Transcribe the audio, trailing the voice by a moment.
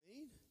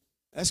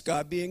That's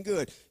God being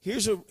good.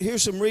 Here's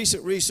some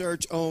recent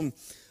research on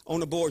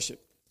abortion.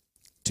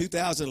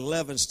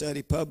 2011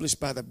 study published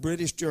by the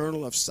British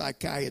Journal of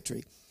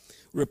Psychiatry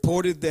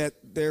reported that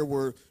there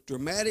were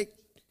dramatic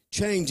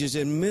changes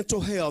in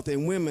mental health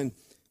in women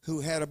who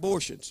had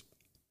abortions.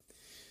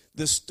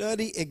 The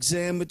study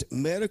examined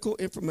medical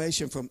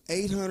information from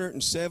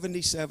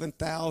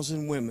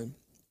 877,000 women.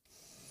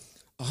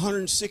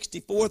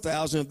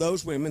 164,000 of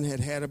those women had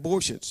had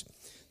abortions.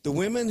 The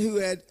women who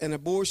had an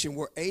abortion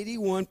were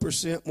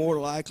 81% more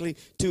likely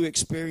to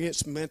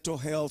experience mental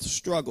health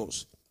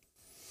struggles.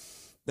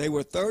 They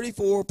were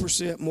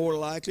 34% more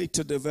likely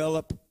to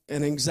develop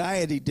an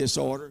anxiety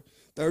disorder,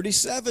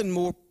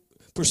 37%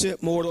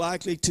 more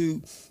likely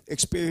to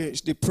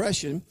experience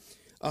depression,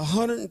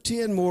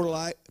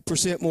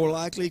 110% more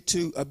likely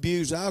to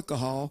abuse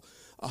alcohol,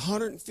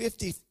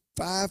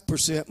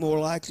 155% more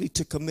likely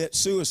to commit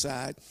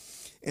suicide,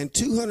 and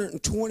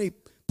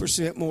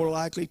 220% more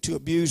likely to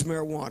abuse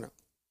marijuana.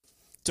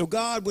 So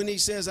God, when he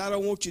says, I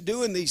don't want you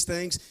doing these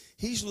things,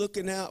 he's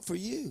looking out for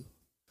you.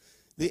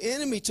 The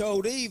enemy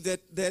told Eve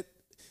that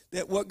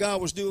what God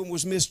was doing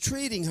was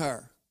mistreating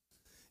her.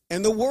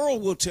 And the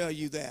world will tell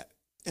you that.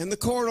 And the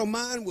carnal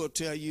mind will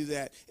tell you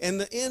that. And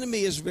the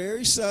enemy is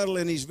very subtle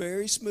and he's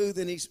very smooth,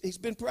 and he's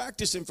been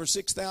practicing for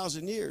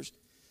 6,000 years.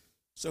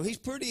 So he's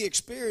pretty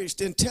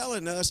experienced in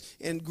telling us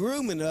and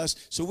grooming us.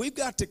 So we've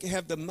got to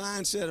have the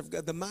mindset of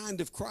God, the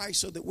mind of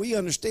Christ, so that we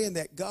understand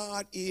that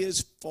God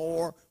is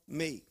for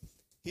me.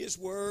 His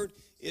word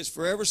is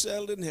forever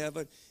settled in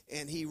heaven,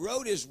 and he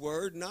wrote his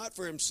word not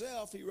for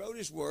himself. He wrote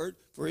his word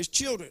for his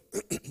children.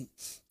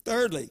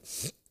 Thirdly,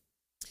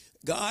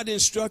 God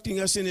instructing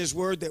us in his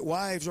word that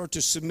wives are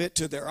to submit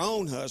to their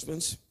own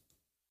husbands,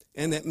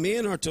 and that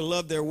men are to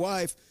love their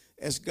wife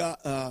as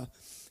God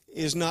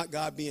is not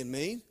God being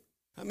mean.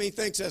 How many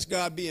thinks that's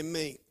God being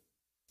mean?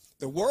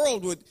 The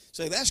world would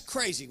say, that's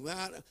crazy. Well,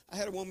 I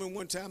had a woman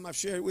one time, I've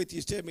shared it with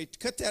you, tell me,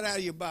 cut that out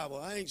of your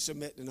Bible. I ain't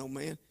submitting to no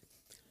man.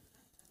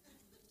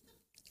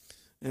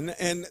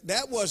 And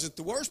that wasn't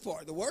the worst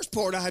part. The worst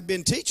part, I had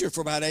been teacher for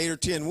about 8 or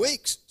 10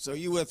 weeks, so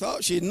you would have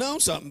thought she'd known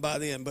something by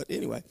then. But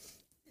anyway,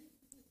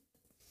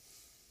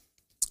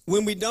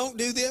 when we don't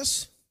do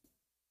this,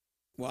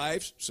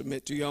 wives,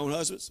 submit to your own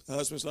husbands.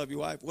 Husbands, love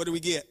your wife. What do we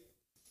get?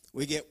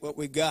 We get what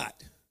we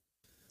got.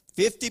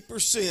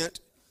 50%,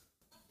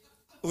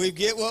 we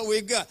get what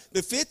we've got. The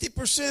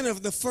 50%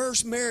 of the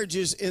first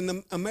marriages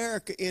in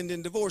America end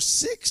in divorce.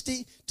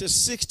 60 to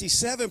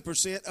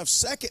 67% of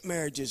second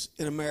marriages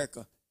in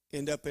America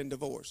end up in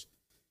divorce.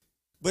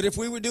 But if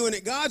we were doing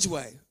it God's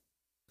way,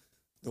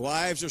 the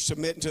wives are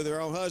submitting to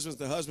their own husbands,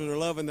 the husbands are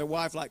loving their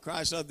wife like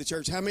Christ loved the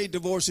church, how many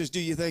divorces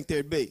do you think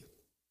there'd be?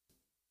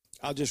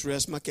 I'll just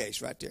rest my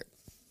case right there.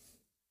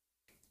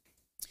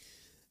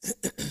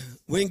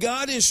 When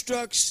God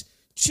instructs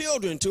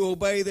children to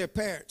obey their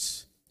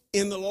parents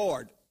in the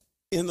Lord,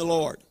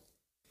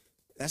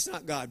 that's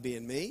not God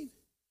being mean.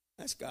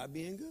 That's God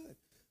being good.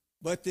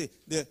 But the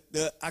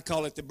I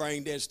call it the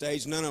brain dead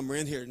stage. None of them are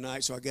in here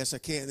tonight, so I guess I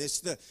can. It's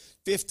the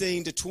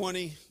 15 to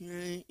 20.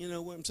 You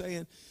know what I'm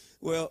saying?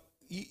 Well,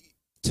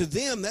 to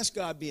them, that's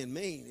God being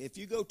mean. If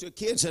you go to a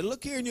kid and say,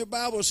 look here in your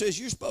Bible, it says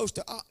you're supposed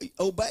to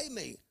obey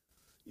me.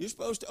 You're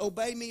supposed to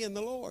obey me in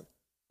the Lord.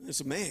 And they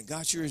say, man,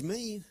 God sure is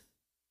mean.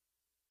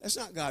 That's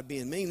not God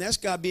being mean. That's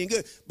God being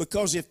good.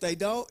 Because if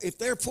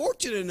they're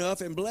fortunate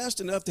enough and blessed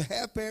enough to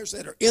have parents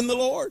that are in the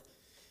Lord,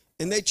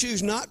 and they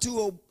choose not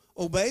to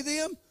obey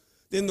them,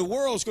 then the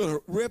world's going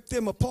to rip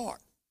them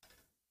apart.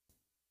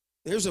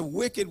 There's a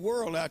wicked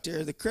world out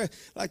there.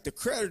 Like the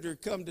creditor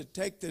come to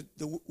take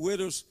the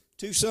widow's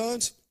 2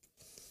 sons.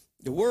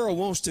 The world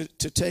wants to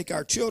take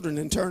our children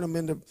and turn them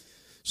into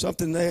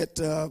something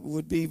that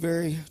would be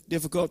very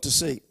difficult to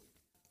see.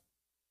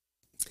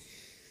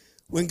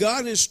 When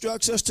God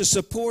instructs us to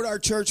support our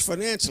church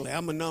financially,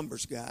 I'm a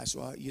numbers guy,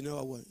 so I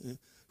wouldn't.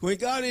 When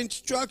God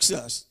instructs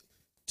us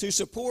to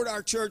support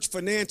our church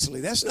financially,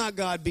 that's not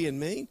God being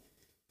mean.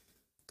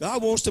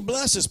 God wants to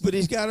bless us, but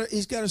he's got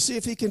to see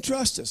if he can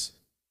trust us.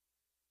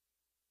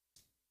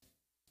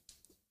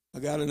 I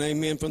got an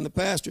amen from the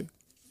pastor.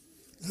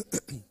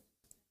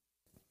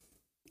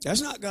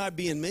 That's not God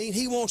being mean.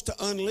 He wants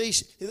to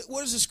unleash.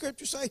 What does the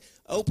scripture say?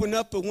 Open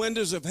up the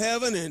windows of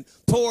heaven and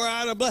pour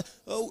out a blessing.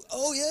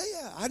 Oh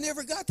yeah. I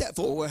never got that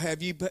for. Well,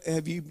 have you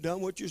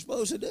done what you're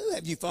supposed to do?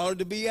 Have you followed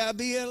the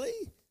BIBLE?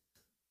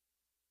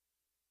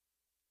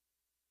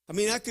 I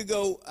mean, I could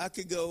go,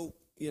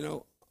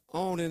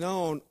 on and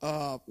on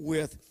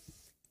with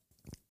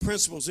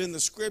principles in the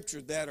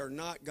scripture that are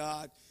not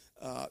God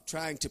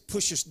trying to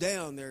push us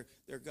down. They're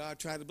God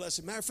trying to bless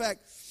us. Matter of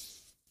fact,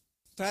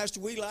 Pastor,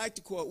 we love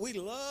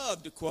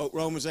to quote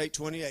Romans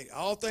 8:28.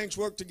 All things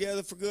work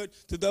together for good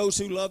to those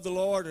who love the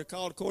Lord and are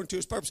called according to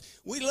his purpose.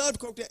 We love to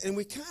quote that, and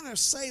we kind of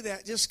say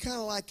that just kind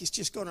of like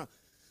it's kind of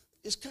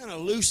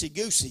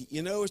loosey-goosey,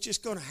 it's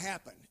just going to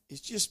happen.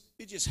 It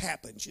just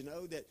happens,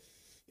 that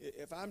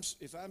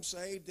if I'm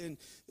saved,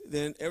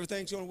 then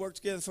everything's going to work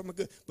together for my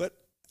good. But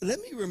let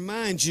me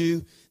remind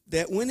you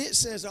that when it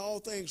says all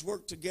things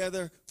work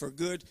together for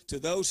good to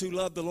those who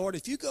love the Lord,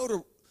 if you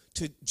go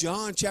to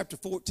John chapter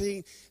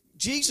 14,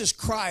 Jesus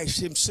Christ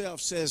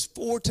himself says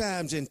 4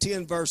 times in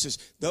 10 verses,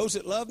 those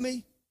that love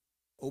me,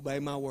 obey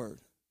my word.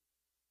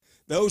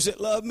 Those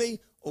that love me,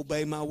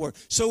 obey my word.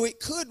 So it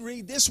could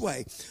read this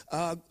way.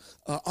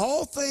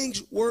 All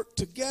things work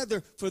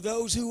together for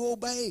those who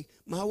obey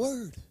my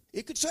word.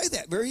 It could say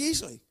that very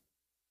easily.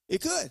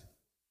 It could.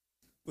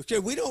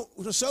 Because we don't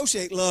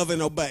associate love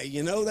and obey.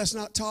 You know, that's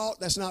not taught.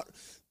 That's not,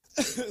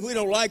 we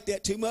don't like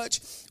that too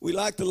much. We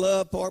like the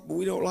love part, but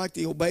we don't like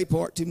the obey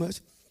part too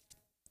much.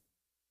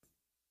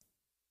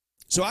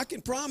 So I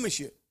can promise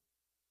you,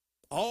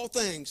 all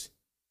things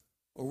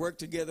will work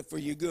together for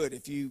your good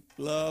if you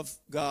love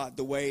God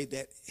the way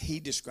that he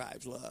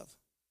describes love,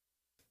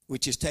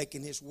 which is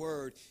taking his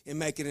word and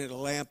making it a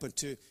lamp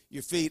unto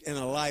your feet and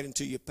a light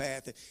unto your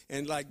path.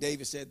 And like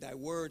David said, thy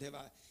word have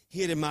I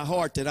hid in my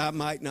heart that I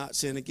might not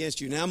sin against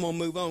you. Now I'm going to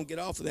move on, get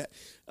off of that.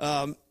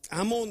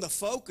 I'm on the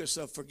focus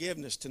of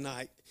forgiveness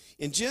tonight.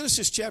 In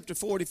Genesis chapter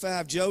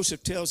 45,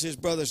 Joseph tells his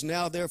brothers,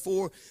 now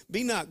therefore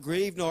be not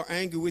grieved nor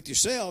angry with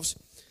yourselves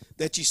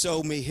that ye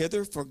sold me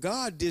hither, for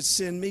God did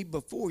send me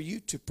before you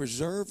to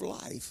preserve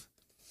life.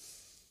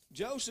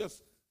 Joseph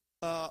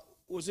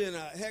was in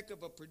a heck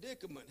of a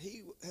predicament.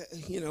 He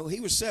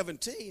was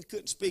 17,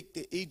 couldn't speak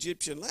the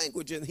Egyptian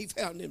language, and he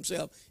found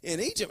himself in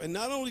Egypt. And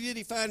not only did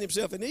he find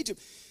himself in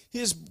Egypt,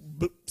 his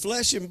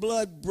flesh and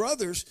blood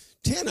brothers,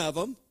 10 of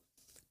them,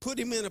 put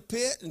him in a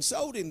pit and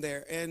sold him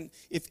there. And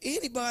if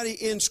anybody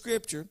in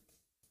Scripture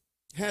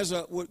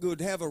would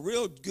have a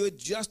real good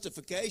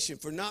justification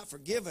for not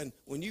forgiving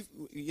when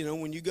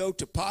you go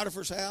to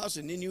Potiphar's house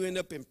and then you end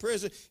up in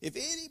prison, if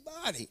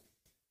anybody,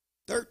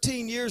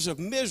 13 years of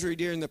misery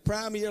during the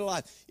prime of your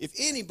life, if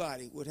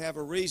anybody would have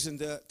a reason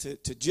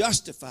to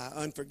justify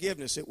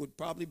unforgiveness, it would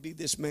probably be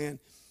this man,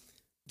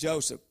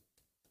 Joseph.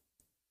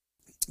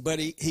 But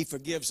he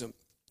forgives them.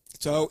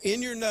 So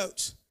in your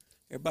notes,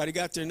 everybody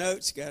got their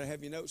notes? You got to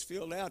have your notes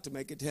filled out to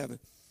make it to heaven.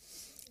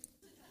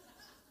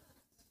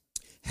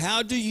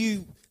 How do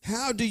you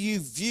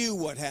view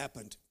what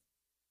happened?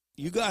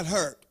 You got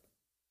hurt.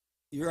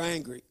 You're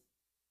angry.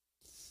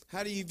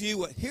 How do you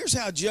view it? Here's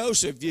how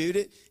Joseph viewed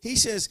it. He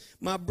says,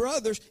 my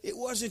brothers, it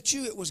wasn't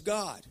you, it was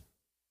God.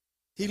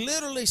 He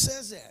literally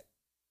says that.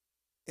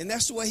 And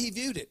that's the way he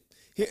viewed it.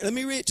 Here, let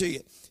me read it to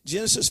you.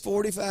 Genesis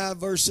 45,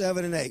 verse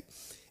 7 and 8.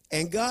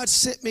 And God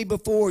sent me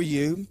before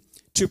you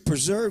to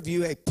preserve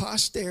you a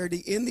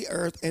posterity in the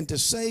earth and to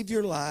save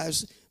your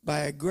lives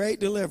by a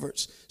great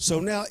deliverance. So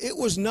now it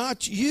was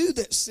not you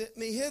that sent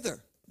me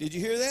hither. Did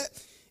you hear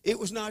that? It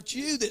was not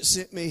you that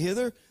sent me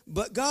hither,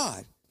 but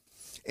God.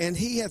 And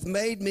he hath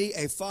made me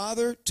a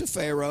father to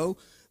Pharaoh,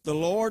 the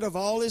Lord of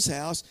all his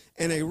house,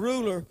 and a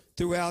ruler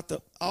throughout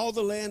all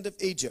the land of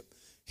Egypt.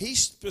 He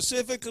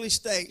specifically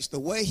states the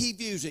way he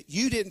views it,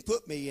 you didn't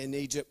put me in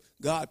Egypt,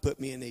 God put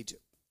me in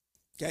Egypt.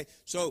 Okay?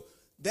 So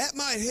that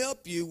might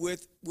help you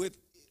with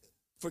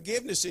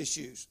forgiveness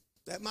issues.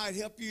 That might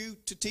help you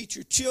to teach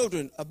your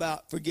children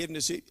about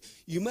forgiveness.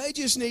 You may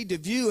just need to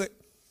view it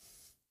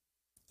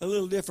a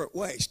little different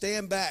way.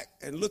 Stand back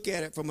and look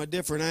at it from a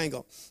different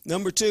angle.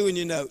 Number 2 in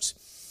your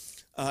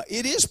notes.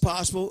 It is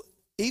possible,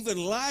 even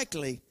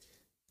likely,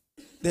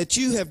 that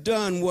you have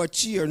done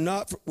what you are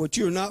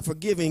not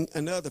forgiving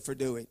another for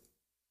doing.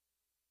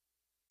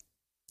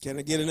 Can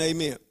I get an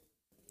amen?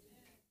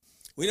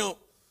 We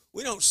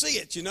don't see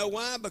it. You know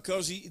why?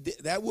 Because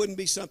that wouldn't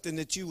be something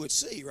that you would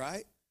see,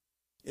 right?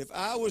 If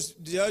I was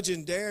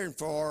judging Darren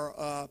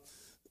for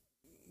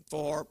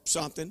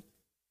something,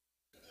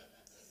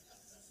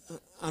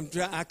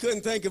 I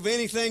couldn't think of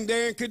anything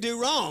Darren could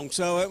do wrong.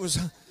 So it was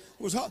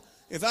hard.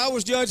 If I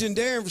was judging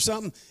Darren for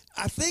something,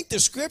 I think the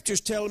Scripture's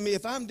telling me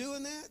if I'm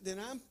doing that, then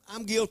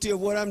I'm guilty of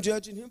what I'm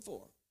judging him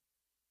for.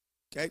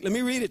 Okay, let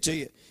me read it to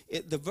you.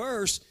 The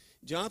verse,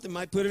 Jonathan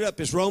might put it up,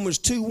 it's Romans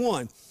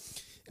 2:1.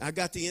 I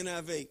got the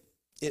NIV.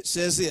 It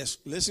says this.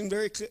 Listen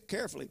very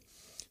carefully.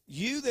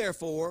 You,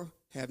 therefore,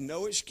 have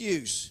no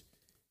excuse,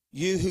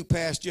 you who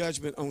pass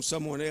judgment on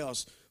someone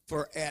else,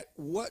 for at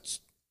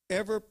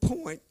whatever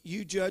point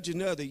you judge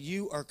another,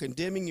 you are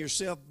condemning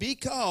yourself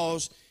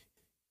because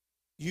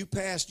you who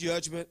pass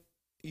judgment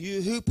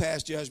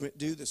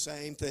do the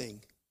same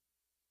thing.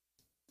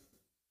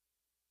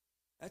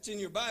 That's in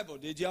your Bible.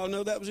 Did y'all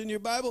know that was in your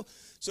Bible?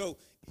 So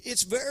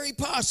it's very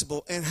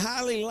possible and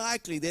highly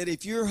likely that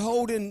if you're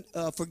holding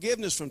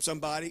forgiveness from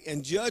somebody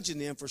and judging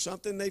them for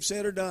something they've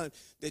said or done,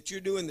 that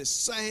you're doing the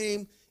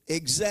same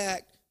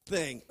exact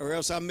thing, or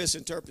else I'm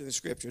misinterpreting the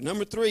Scripture.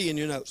 Number 3 in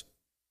your notes.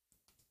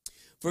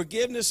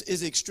 Forgiveness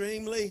is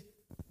extremely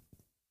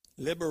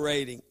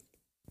liberating.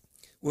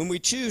 When we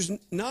choose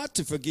not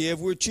to forgive,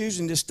 we're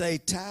choosing to stay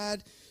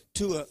tied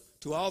to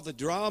all the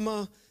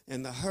drama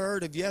and the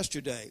hurt of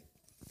yesterday.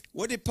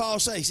 What did Paul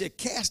say? He said,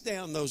 cast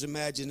down those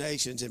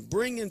imaginations and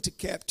bring into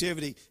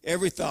captivity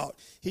every thought.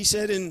 He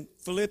said in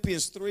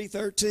Philippians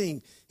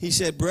 3:13, he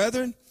said,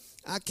 brethren,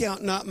 I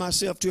count not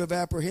myself to have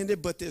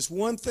apprehended, but this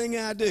one thing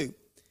I do,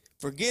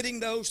 forgetting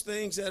those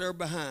things that are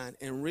behind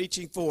and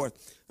reaching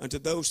forth unto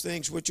those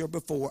things which are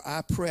before,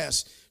 I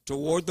press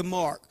toward the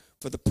mark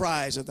for the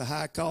prize of the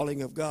high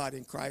calling of God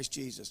in Christ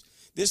Jesus.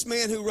 This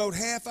man who wrote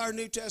half our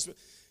New Testament,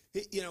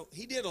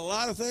 he did a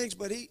lot of things,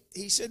 but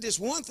he said this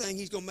one thing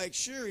he's going to make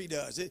sure he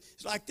does.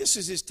 It's like this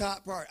is his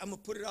top priority. I'm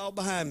going to put it all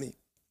behind me.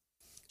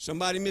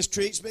 Somebody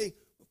mistreats me,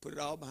 I'll put it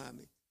all behind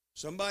me.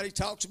 Somebody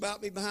talks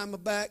about me behind my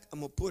back, I'm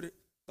going to put it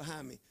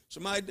behind me.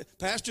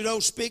 Pastor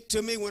don't speak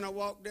to me when I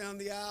walk down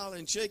the aisle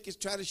and try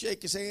to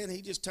shake his hand.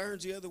 He just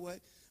turns the other way.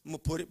 I'm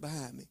going to put it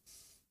behind me.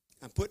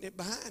 I'm putting it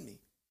behind me.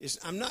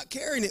 I'm not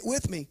carrying it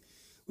with me.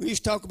 We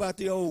used to talk about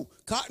the old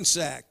cotton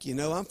sack.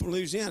 I'm from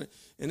Louisiana.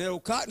 And that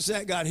old cotton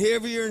sack got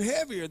heavier and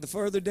heavier the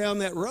further down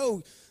that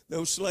road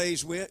those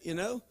slaves went,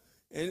 And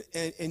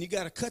you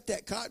got to cut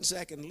that cotton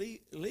sack and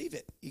leave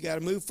it. You got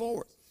to move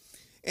forward.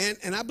 And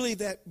I believe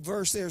that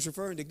verse there is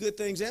referring to good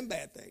things and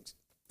bad things.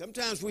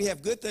 Sometimes we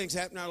have good things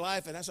happen in our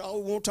life, and that's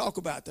all we want to talk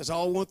about. That's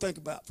all we want to think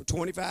about. For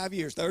 25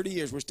 years, 30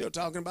 years, we're still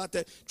talking about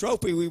that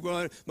trophy we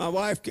won. My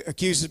wife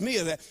accuses me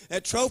of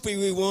that trophy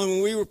we won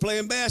when we were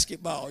playing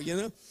basketball,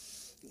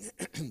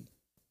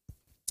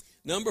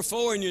 Number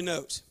 4 in your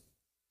notes.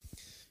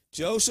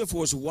 Joseph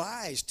was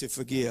wise to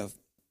forgive.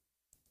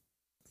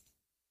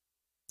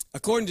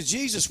 According to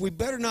Jesus, we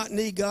better not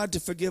need God to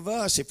forgive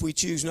us if we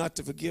choose not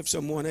to forgive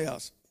someone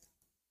else.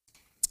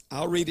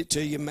 I'll read it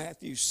to you,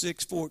 Matthew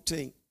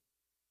 6:14.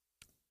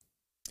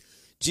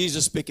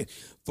 Jesus speaking,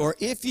 for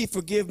if ye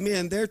forgive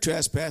men their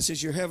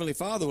trespasses, your heavenly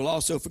Father will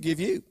also forgive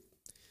you.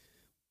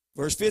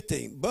 Verse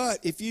 15, but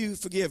if you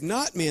forgive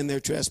not men their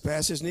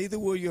trespasses, neither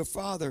will your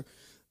Father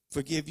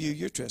forgive you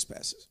your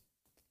trespasses.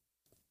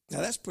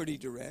 Now that's pretty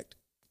direct.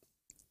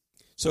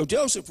 So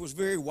Joseph was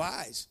very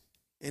wise,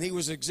 and he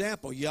was an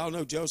example. Y'all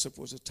know Joseph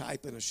was a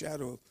type and a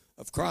shadow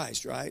of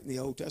Christ, right, in the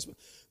Old Testament.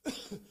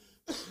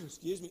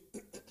 Excuse me.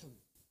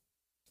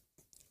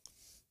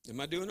 Am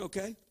I doing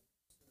okay?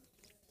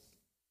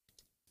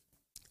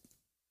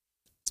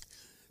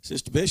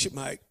 Sister Bishop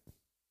might.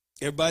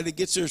 Everybody that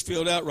gets theirs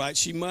filled out right,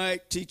 she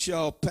might teach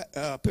y'all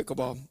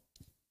pickleball.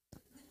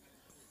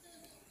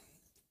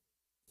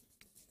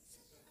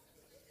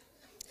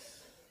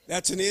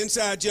 That's an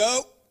inside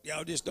joke.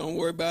 Y'all just don't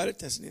worry about it.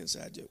 That's an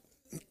inside joke.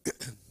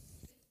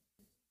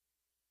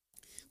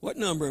 What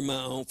number am I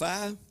on?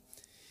 5?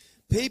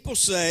 People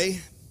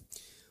say,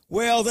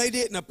 well, they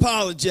didn't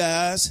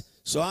apologize,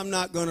 so I'm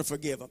not going to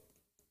forgive them.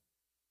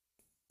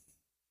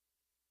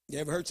 You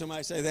ever heard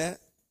somebody say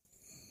that?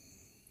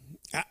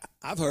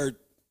 I've heard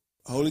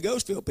Holy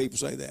Ghost filled people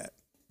say that.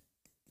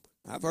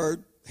 I've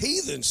heard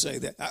heathens say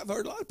that. I've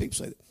heard a lot of people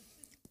say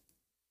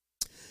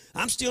that.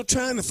 I'm still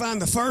trying to find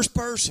the first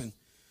person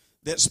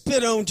that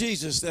spit on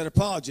Jesus that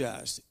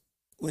apologized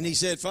when he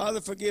said,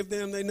 Father, forgive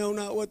them, they know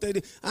not what they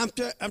do. I'm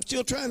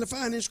still trying to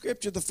find in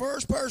Scripture the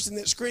first person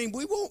that screamed,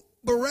 we want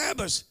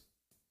Barabbas.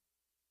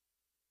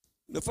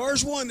 The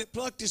first one that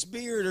plucked his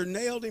beard or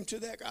nailed him to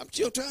that. I'm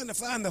still trying to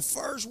find the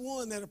first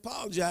one that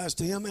apologized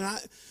to him. And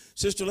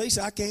Sister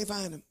Lisa, I can't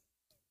find him.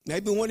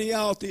 Maybe one of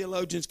y'all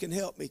theologians can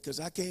help me because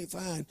I can't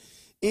find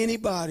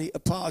anybody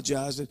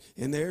apologizing.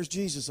 And there's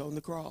Jesus on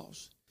the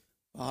cross.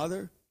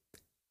 Father,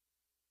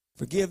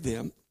 forgive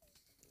them.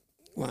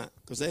 Why?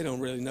 Because they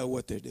don't really know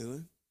what they're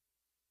doing.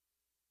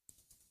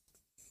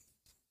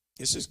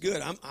 This is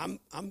good.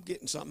 I'm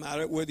getting something out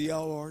of it, whether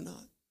y'all are or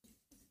not.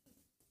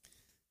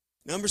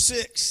 Number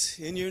 6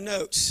 in your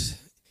notes.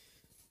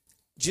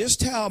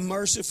 Just how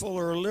merciful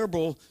or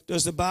liberal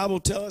does the Bible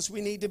tell us we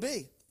need to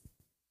be?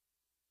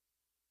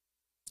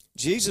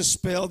 Jesus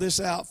spelled this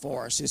out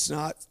for us. It's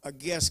not a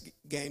guess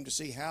game to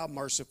see how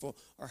merciful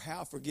or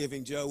how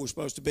forgiving Job was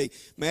supposed to be.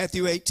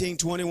 Matthew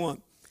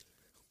 18:21.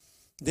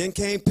 Then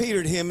came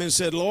Peter to him and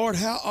said, Lord,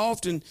 how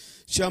often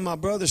shall my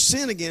brother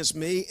sin against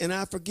me and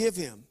I forgive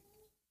him?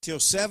 Till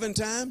 7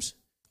 times?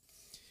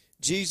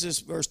 Jesus,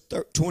 verse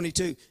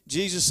 22,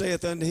 Jesus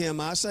saith unto him,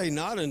 I say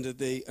not unto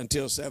thee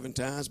until 7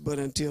 times, but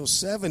until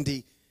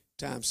 70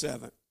 times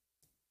 7.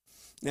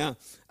 Now,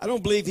 I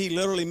don't believe he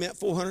literally meant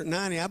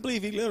 490. I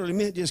believe he literally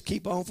meant just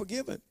keep on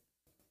forgiving.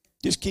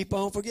 Just keep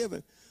on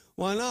forgiving.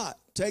 Why not?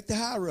 Take the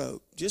high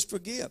road. Just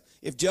forgive.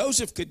 If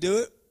Joseph could do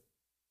it,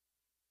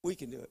 we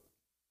can do it.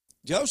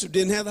 Joseph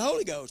didn't have the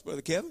Holy Ghost,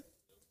 Brother Kevin.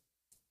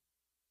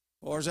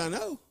 As far as I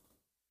know.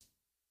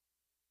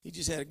 He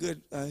just had a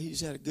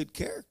good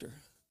character.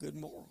 Good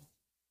moral.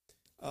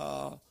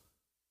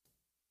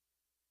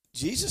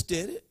 Jesus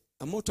did it.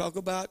 I'm going to talk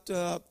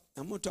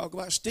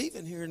about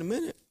Stephen here in a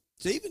minute.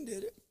 Stephen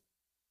did it.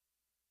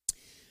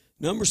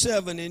 Number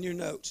 7 in your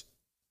notes.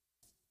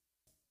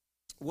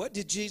 What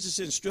did Jesus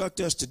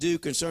instruct us to do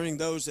concerning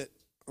those that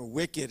are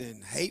wicked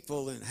and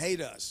hateful and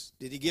hate us?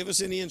 Did he give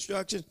us any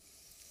instructions?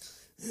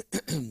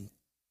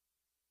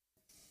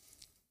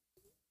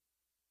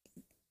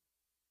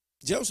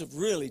 Joseph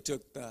really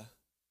took the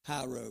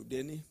high road,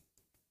 didn't he?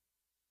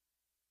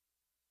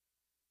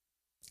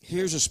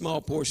 Here's a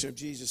small portion of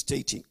Jesus'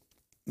 teaching.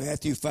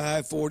 Matthew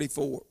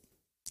 5:44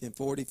 and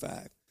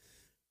 45.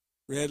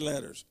 Red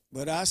letters.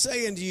 But I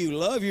say unto you,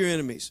 love your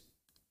enemies.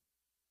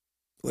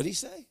 What did he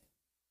say?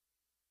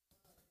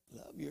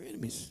 Love your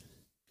enemies.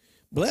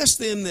 Bless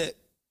them that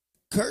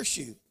curse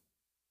you.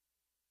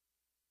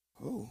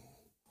 Oh,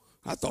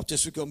 I thought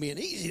this was going to be an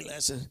easy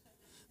lesson.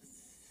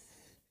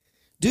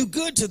 Do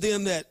good to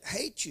them that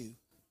hate you,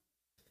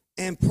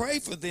 and pray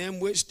for them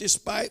which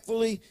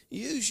despitefully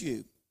use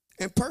you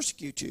and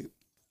persecute you.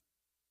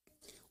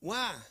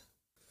 Why?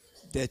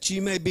 That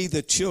you may be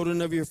the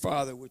children of your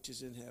Father which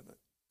is in heaven.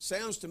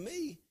 Sounds to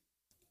me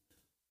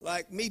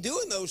like me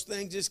doing those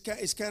things is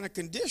kind of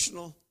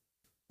conditional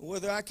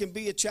whether I can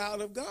be a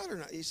child of God or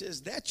not. He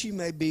says that you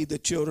may be the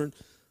children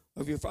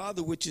of your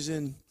Father which is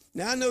in.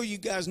 Now, I know you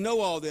guys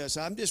know all this.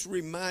 I'm just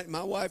reminding.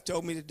 My wife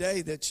told me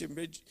today that she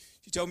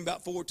told me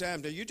about 4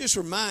 times. You're just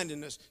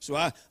reminding us. So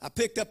I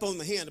picked up on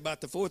the hint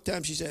about the 4th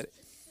time she said it.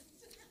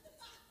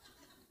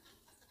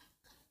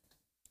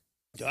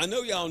 So I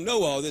know y'all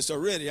know all this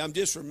already. I'm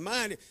just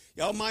reminding.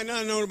 Y'all might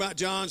not know about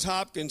Johns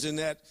Hopkins and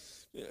that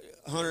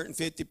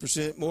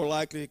 150% more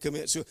likely to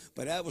commit suicide.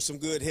 But that was some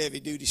good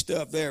heavy-duty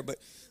stuff there.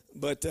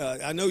 But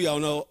I know y'all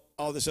know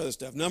all this other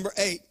stuff. Number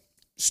 8,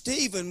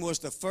 Stephen was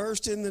the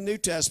first in the New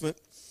Testament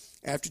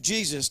after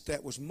Jesus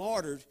that was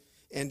martyred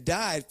and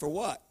died for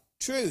what?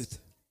 Truth.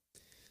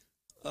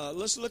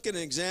 Let's look at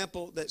an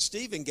example that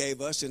Stephen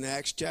gave us in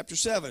Acts chapter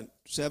 7,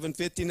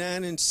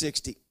 7:59 and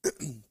 60.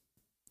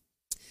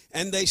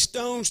 And they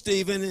stoned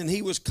Stephen, and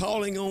he was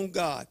calling on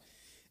God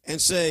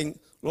and saying,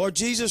 Lord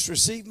Jesus,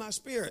 receive my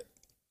spirit.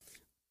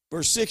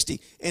 Verse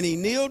 60, and he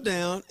kneeled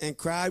down and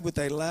cried with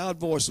a loud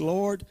voice,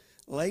 Lord,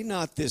 lay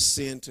not this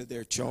sin to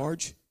their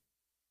charge.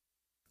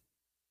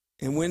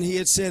 And when he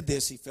had said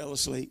this, he fell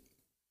asleep.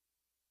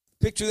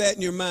 Picture that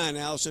in your mind,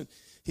 Allison.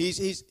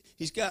 He's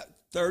got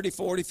 30,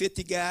 40,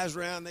 50 guys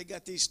around. They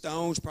got these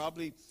stones,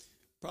 probably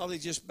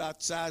just about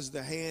the size of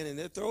their hand, and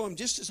they're throwing them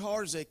just as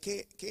hard as they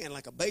can,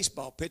 like a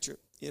baseball pitcher,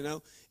 you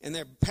know, and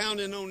they're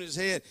pounding on his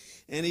head.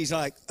 And he's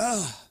like,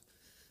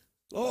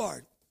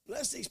 Lord,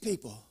 bless these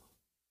people.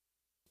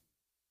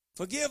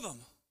 Forgive them.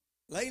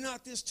 Lay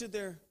not this to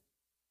their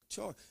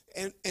charge.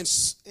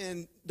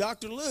 And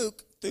Dr.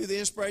 Luke, through the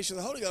inspiration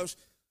of the Holy Ghost,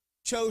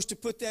 chose to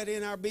put that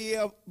in our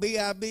Bible.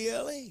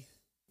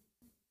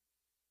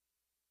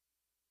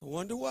 I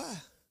wonder why.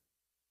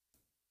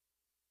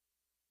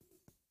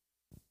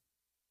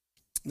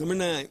 Number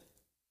 9,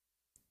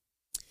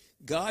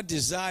 God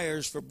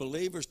desires for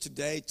believers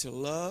today to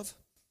love,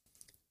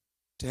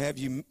 to have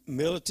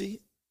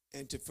humility,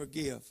 and to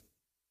forgive.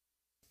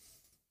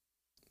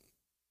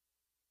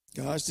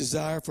 God's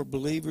desire for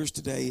believers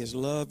today is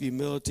love,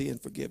 humility,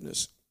 and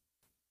forgiveness.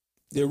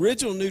 The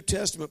original New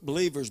Testament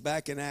believers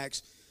back in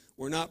Acts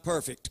were not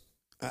perfect.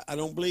 I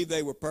don't believe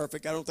they were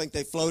perfect. I don't think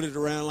they floated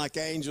around like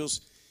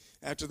angels.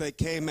 After they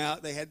came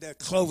out, they had their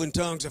cloven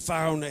tongues of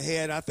fire on their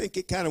head. I think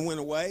it kind of went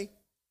away.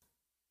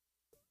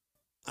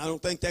 I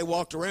don't think they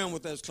walked around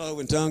with those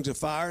cloven tongues of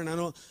fire, and I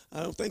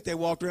don't think they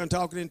walked around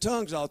talking in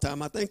tongues all the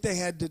time. I think they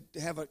had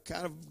to have a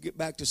kind of get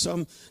back to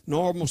some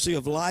normalcy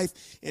of life,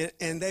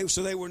 and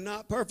they were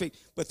not perfect,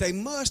 but they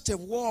must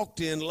have walked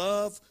in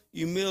love,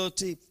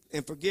 humility,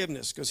 and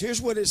forgiveness. Because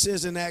here's what it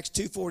says in Acts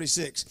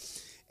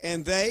 2:46,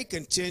 and they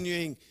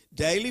continuing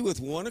daily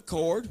with one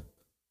accord.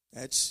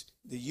 That's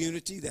the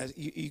unity. That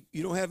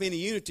you don't have any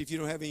unity if you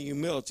don't have any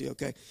humility,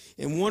 okay?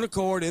 In one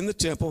accord in the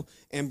temple,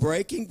 and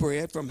breaking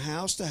bread from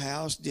house to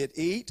house, did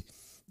eat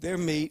their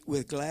meat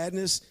with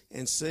gladness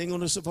and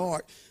singleness of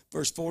heart.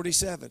 Verse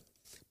 47,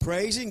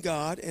 praising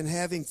God and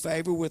having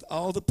favor with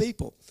all the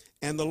people.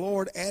 And the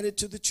Lord added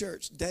to the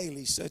church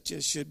daily such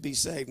as should be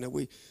saved. Now,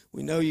 we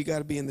know you got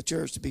to be in the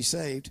church to be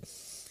saved.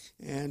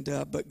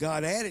 But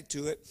God added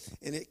to it,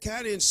 and it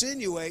kind of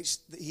insinuates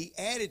that he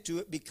added to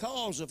it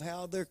because of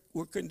how they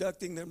were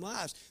conducting their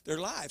lives.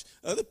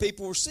 Other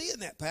people were seeing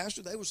that,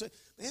 Pastor. They were saying,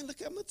 man,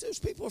 look how much those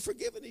people are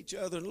forgiving each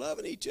other and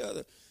loving each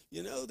other.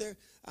 You know,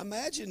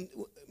 imagine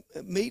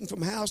meeting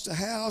from house to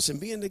house and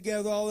being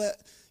together, all that.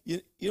 You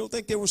don't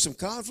think there was some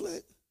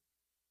conflict?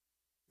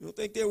 You don't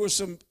think there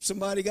was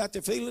somebody got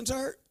their feelings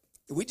hurt?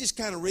 We just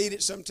kind of read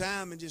it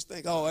sometime and just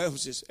think, oh,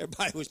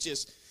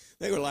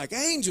 they were like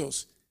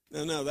angels.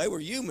 No, they were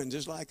human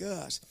just like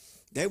us.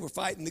 They were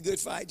fighting the good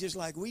fight just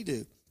like we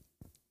do.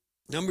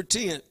 Number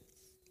 10,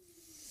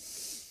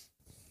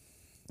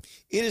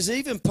 it is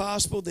even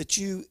possible that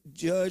you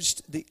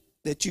judged the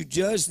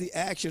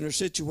action or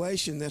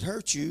situation that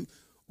hurt you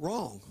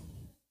wrong.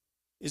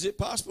 Is it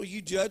possible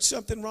you judged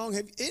something wrong?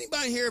 Have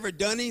anybody here ever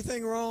done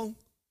anything wrong?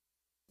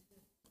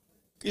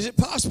 Is it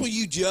possible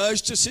you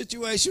judged a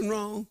situation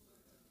wrong?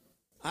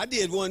 I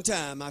did one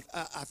time. I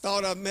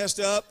thought I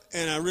messed up,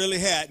 and I really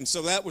hadn't,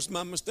 so that was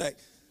my mistake.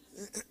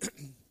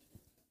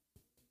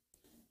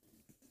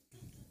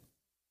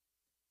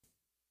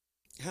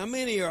 How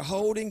many are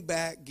holding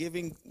back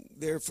giving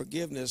their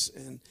forgiveness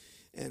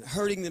and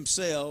hurting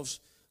themselves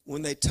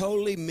when they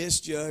totally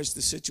misjudged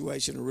the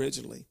situation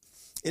originally?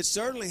 It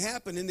certainly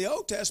happened in the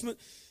Old Testament.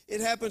 It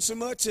happened so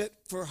much that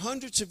for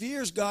hundreds of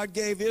years God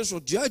gave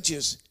Israel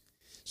judges.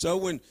 So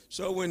when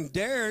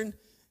Darren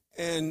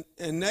and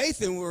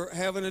Nathan were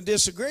having a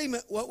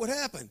disagreement, what would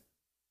happen?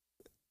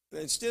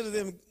 Instead of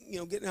them,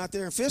 getting out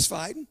there and fist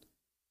fighting,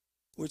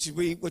 which would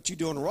be what you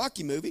do in a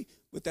Rocky movie,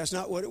 but that's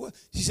not what it was.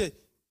 He said,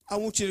 I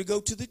want you to go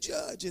to the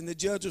judge. And the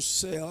judge will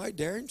say, all right,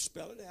 Darren,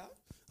 spell it out.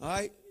 All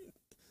right,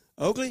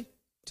 Oakley,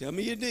 tell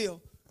me your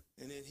deal.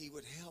 And then he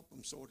would help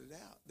them sort it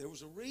out. There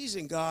was a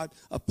reason God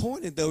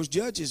appointed those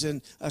judges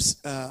and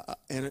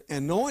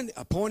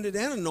appointed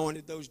and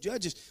anointed those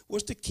judges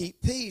was to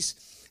keep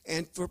peace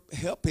and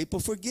help people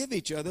forgive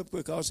each other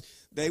because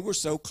they were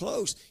so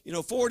close.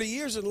 40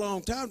 years is a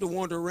long time to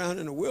wander around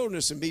in the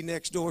wilderness and be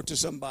next door to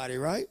somebody,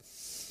 right?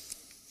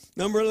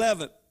 Number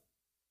 11,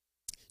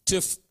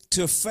 to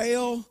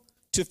fail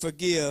to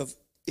forgive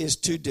is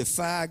to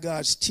defy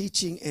God's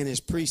teaching and his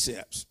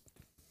precepts.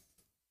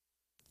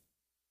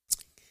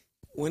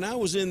 When I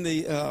was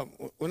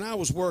when I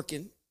was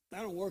working,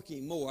 I don't work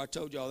anymore. I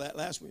told y'all that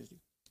last Wednesday.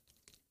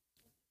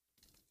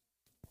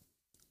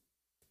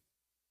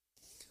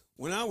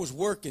 When I was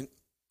working,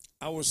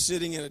 I was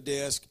sitting at a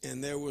desk,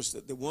 and there was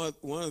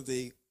one of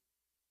the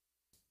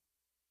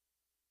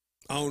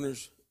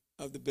owners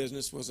of the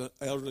business was an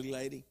elderly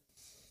lady.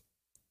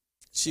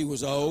 She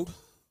was old.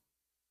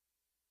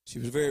 She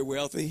was very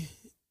wealthy.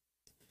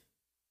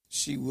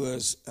 She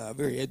was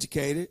very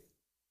educated,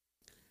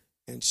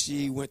 and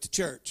she went to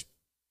church.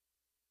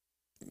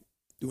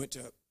 She went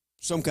to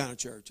some kind of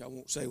church. I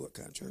won't say what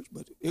kind of church,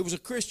 but it was a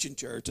Christian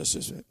church. That's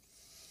just it.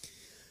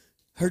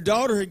 Her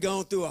daughter had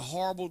gone through a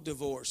horrible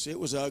divorce. It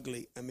was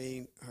ugly. I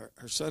mean,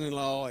 her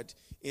son-in-law had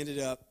ended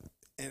up,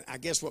 and I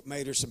guess what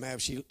made her so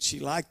mad, she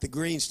liked the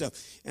green stuff.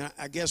 And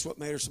I guess what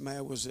made her so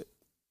mad was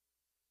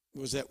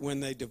that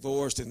when they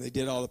divorced and they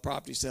did all the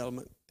property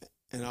settlement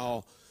and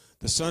all,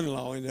 the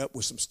son-in-law ended up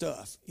with some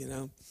stuff,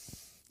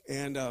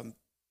 And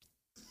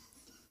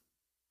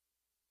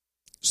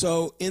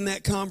so in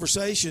that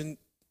conversation,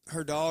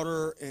 her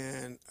daughter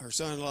and her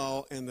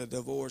son-in-law and the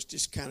divorce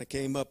just kind of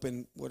came up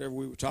in whatever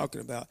we were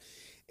talking about.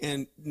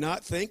 And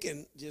not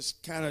thinking,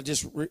 just kind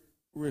of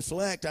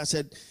reflect, I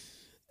said,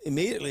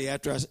 immediately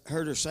after I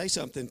heard her say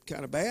something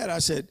kind of bad, I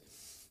said,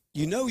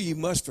 you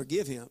must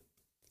forgive him.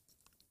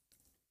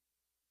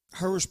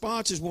 Her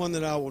response is one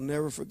that I will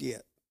never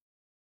forget.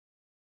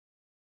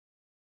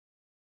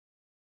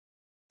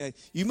 Okay.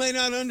 You may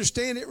not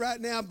understand it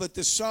right now, but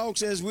the song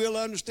says we'll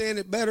understand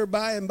it better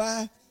by and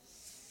by.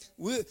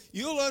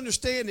 You'll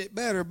understand it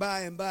better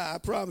by and by. I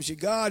promise you,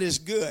 God is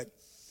good.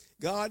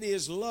 God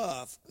is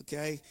love,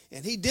 okay?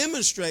 And he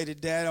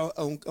demonstrated that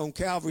on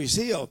Calvary's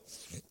Hill.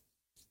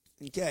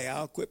 Okay,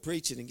 I'll quit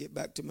preaching and get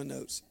back to my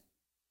notes.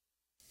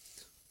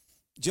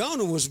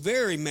 Jonah was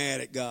very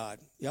mad at God.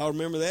 Y'all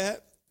remember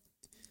that?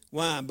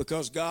 Why?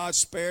 Because God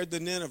spared the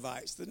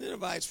Ninevites. The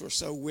Ninevites were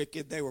so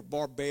wicked. They were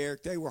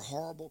barbaric. They were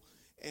horrible.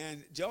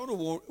 And Jonah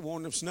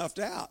wanted them snuffed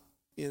out,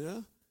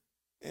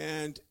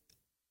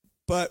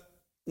 But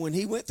when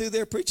he went through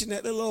there preaching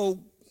that little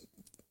old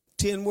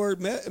 10-word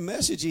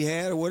message he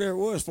had, or whatever it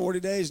was, 40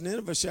 days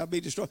Nineveh shall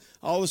be destroyed.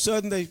 All of a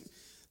sudden, they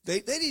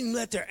didn't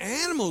let their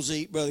animals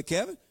eat, Brother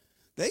Kevin.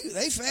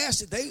 They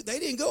fasted. They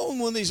didn't go on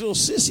one of these little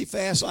sissy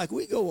fasts like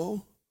we go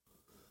on.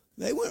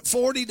 They went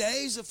 40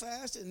 days of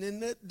fast and then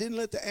didn't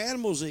let the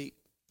animals eat.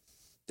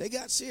 They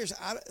got serious.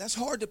 That's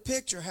hard to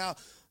picture how,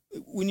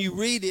 when you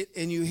read it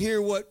and you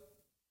hear what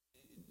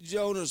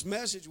Jonah's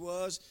message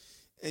was,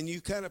 and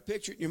you kind of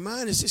picture it in your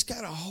mind, it's just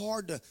kind of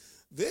hard to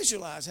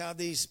visualize how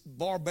these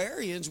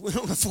barbarians went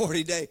on a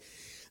 40-day.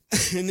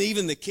 And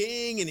even the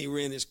king, and he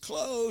rent his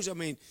clothes. I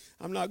mean,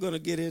 I'm not going to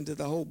get into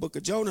the whole book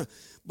of Jonah,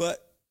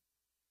 but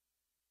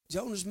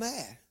Jonah's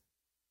mad.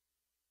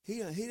 He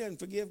doesn't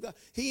forgive God.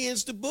 He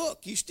ends the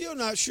book. You're still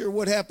not sure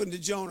what happened to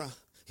Jonah.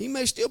 He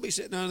may still be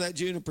sitting under that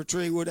juniper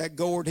tree where that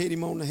gourd hit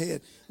him on the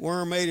head.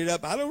 Worm ate it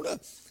up. I don't know.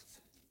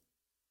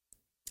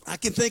 I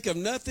can think of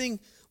nothing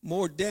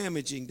more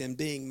damaging than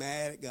being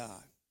mad at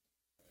God.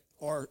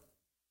 Or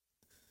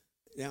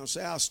down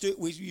south,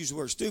 we use the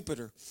word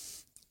stupider.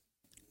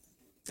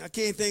 I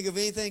can't think of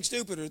anything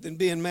stupider than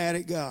being mad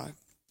at God.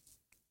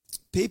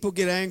 People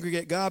get angry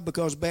at God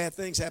because bad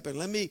things happen.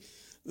 Let me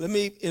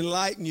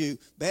enlighten you.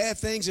 Bad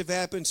things have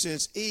happened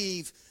since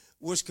Eve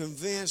was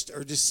convinced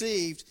or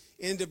deceived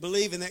into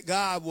believing that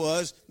God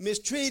was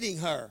mistreating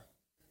her.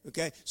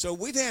 Okay? So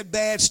we've had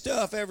bad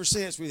stuff ever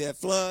since. We've had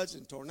floods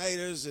and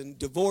tornadoes and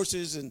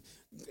divorces and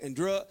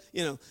drug,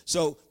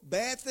 So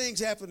bad things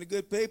happen to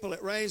good people.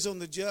 It rains on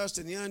the just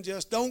and the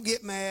unjust. Don't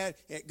get mad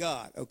at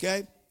God,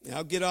 okay? Now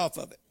I'll get off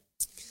of it.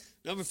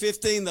 Number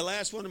 15, the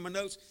last one in my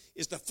notes,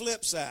 is the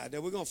flip side.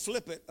 Now we're going to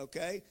flip it,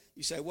 okay?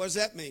 You say, what does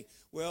that mean?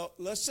 Well,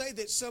 let's say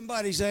that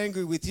somebody's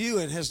angry with you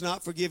and has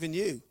not forgiven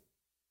you.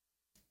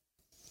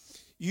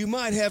 You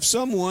might have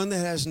someone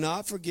that has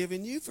not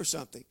forgiven you for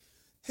something.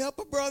 Help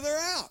a brother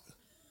out.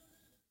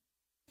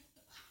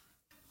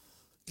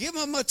 Give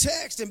them a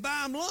text and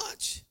buy them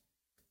lunch.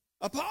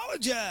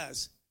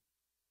 Apologize.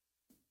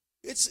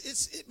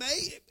 It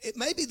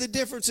may be the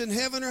difference in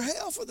heaven or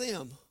hell for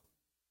them.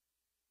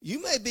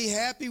 You may be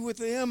happy with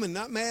them and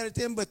not mad at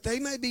them, but they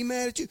may be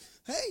mad at you.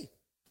 Hey,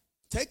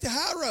 take the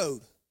high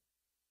road.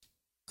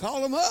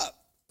 Call them up.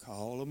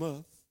 Call them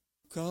up.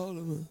 Call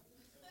them up.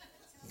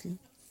 Okay.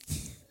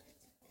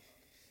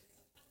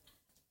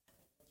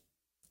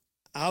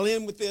 I'll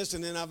end with this,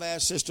 and then I've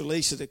asked Sister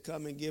Lisa to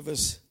come and give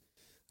us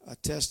a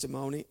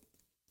testimony.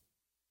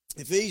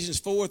 Ephesians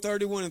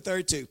 4:31 and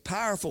 32.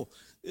 Powerful.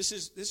 This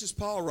is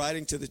Paul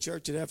writing to the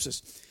church at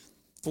Ephesus.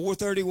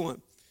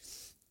 4:31.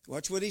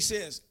 Watch what he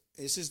says.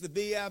 This is the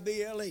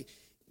Bible.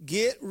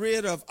 Get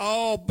rid of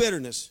all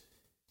bitterness,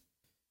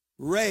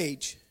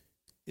 rage.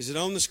 Is it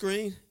on the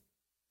screen?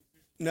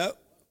 No.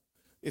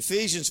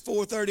 Ephesians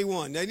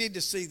 4:31. They need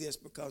to see this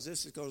because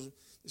it's going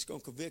to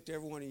convict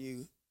every one of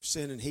you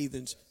sinning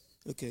heathens.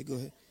 Okay, go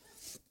ahead.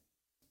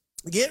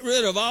 Get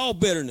rid of all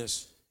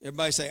bitterness.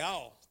 Everybody say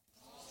all.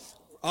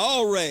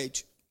 All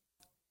rage.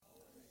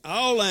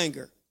 All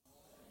anger.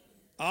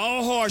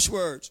 All harsh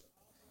words.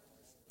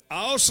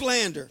 All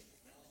slander.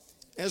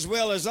 As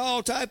well as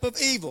all type of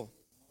evil.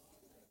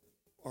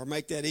 Or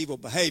make that evil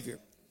behavior.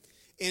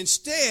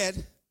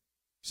 Instead,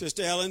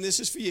 Sister Ellen, this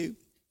is for you.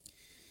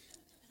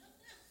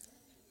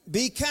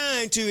 Be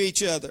kind to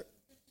each other,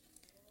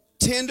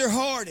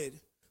 tender-hearted,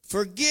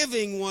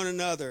 forgiving one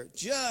another,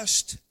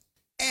 just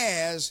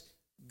as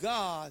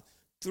God,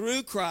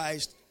 through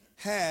Christ,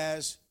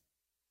 has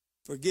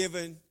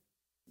forgiven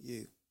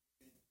you.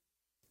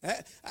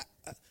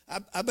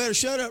 I better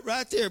shut up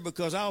right there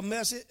because I'll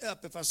mess it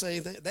up if I say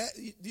anything. That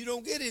you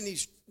don't get any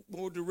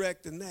more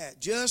direct than that.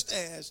 Just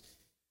as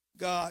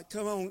God.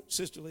 Come on,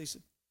 Sister Lisa.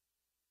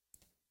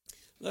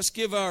 Let's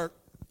give our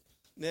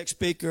next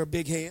speaker a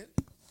big hand.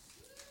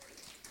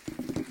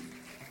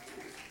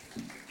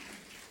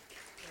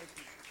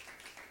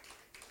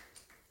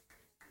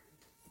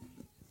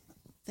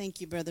 Thank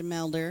you, Brother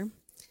Melder.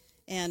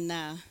 And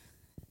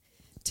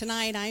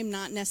tonight I'm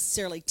not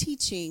necessarily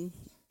teaching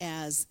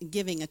as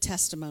giving a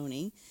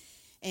testimony.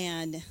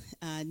 And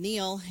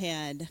Neil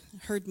had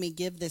heard me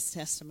give this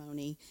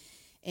testimony,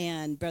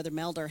 and Brother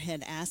Melder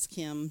had asked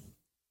him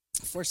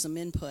for some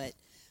input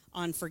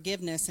on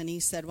forgiveness. And he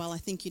said, well, I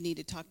think you need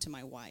to talk to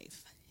my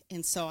wife.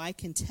 And so I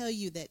can tell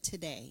you that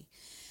today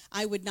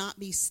I would not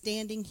be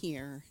standing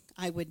here.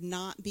 I would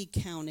not be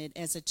counted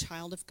as a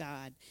child of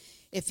God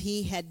if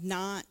he had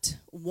not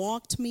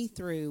walked me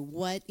through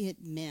what it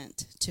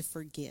meant to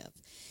forgive.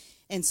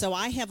 And so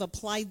I have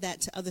applied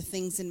that to other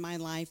things in my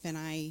life, and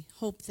I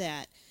hope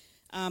that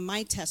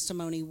my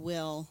testimony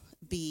will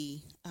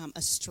be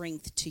a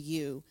strength to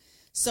you.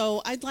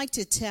 So I'd like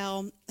to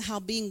tell how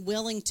being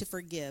willing to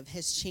forgive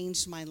has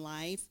changed my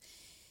life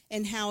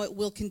and how it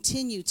will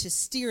continue to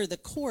steer the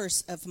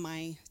course of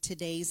my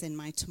todays and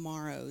my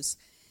tomorrows.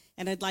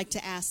 And I'd like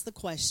to ask the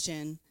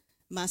question,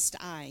 must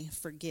I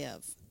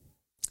forgive?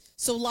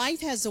 So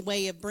life has a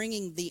way of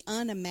bringing the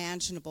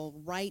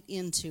unimaginable right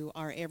into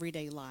our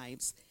everyday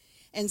lives.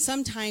 And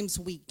sometimes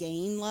we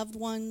gain loved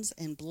ones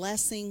and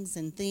blessings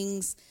and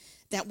things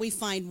that we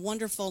find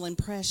wonderful and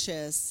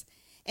precious.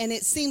 And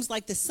it seems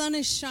like the sun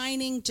is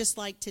shining just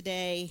like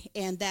today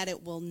and that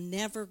it will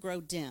never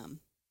grow dim.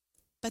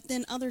 But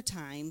then other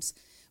times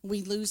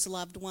we lose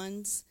loved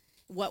ones.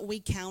 What we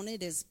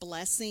counted as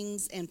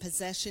blessings and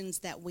possessions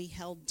that we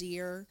held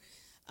dear,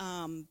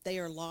 they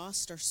are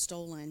lost or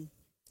stolen.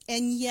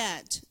 And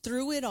yet,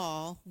 through it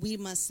all, we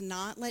must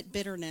not let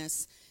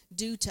bitterness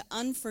due to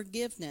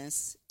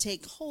unforgiveness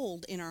take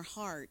hold in our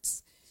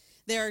hearts.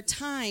 There are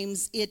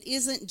times it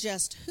isn't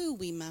just who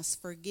we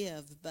must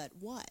forgive, but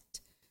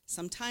what.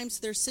 Sometimes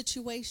there's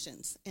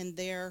situations and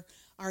there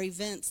are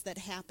events that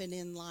happen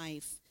in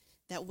life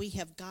that we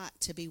have got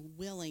to be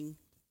willing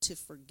to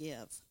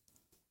forgive.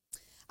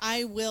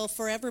 I will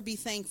forever be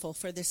thankful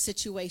for this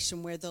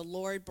situation where the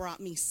Lord brought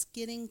me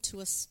skidding to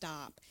a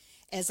stop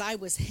as I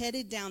was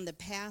headed down the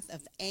path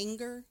of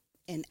anger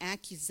and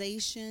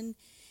accusation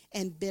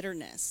and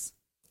bitterness.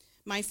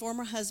 My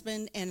former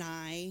husband and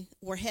I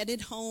were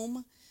headed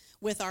home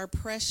with our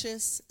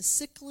precious,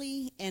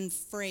 sickly, and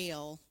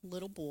frail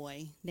little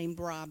boy named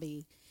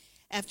Robbie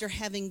after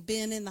having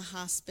been in the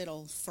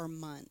hospital for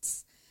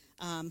months.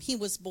 He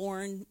was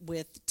born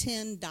with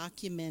 10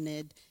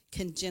 documented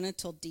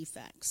congenital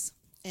defects,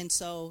 and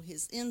so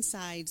his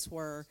insides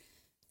were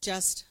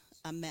just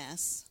a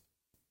mess.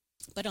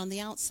 But on the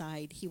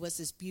outside, he was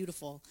as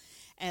beautiful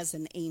as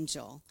an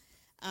angel.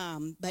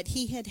 But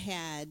he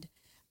had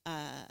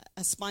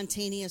a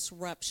spontaneous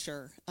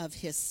rupture of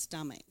his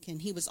stomach,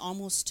 and he was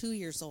almost 2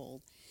 years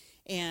old,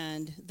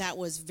 and that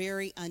was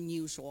very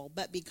unusual.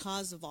 But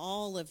because of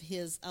all of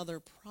his other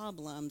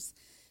problems,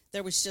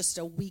 there was just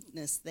a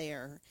weakness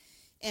there,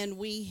 and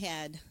we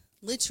had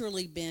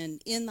literally been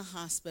in the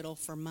hospital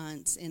for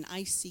months, in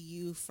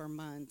ICU for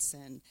months,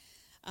 and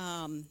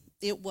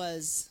it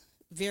was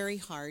very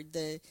hard.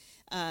 The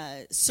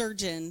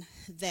surgeon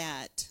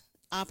that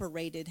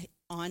operated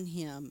on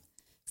him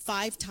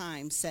 5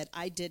 times said,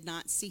 I did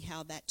not see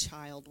how that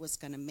child was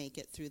going to make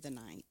it through the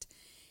night.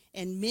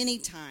 And many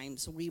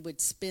times we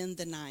would spend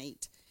the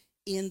night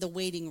in the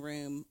waiting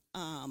room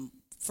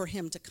for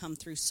him to come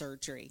through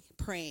surgery,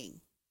 praying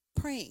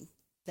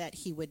that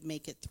he would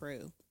make it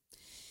through.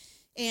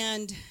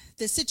 And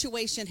the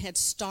situation had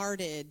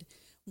started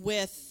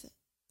with,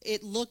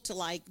 it looked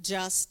like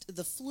just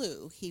the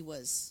flu. He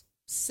was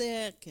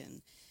sick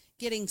and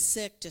getting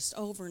sick just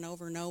over and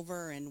over and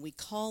over, and we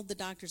called the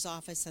doctor's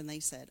office, and they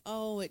said,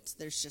 oh,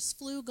 there's just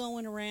flu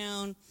going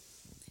around.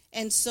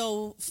 And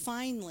so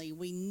finally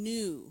we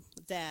knew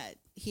that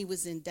he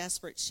was in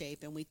desperate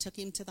shape, and we took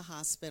him to the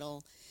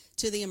hospital,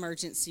 to the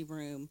emergency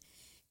room,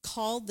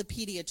 called the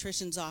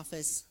pediatrician's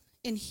office,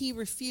 and he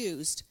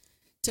refused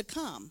to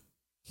come.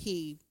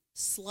 He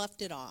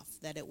sloughed it off,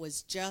 that it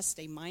was just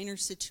a minor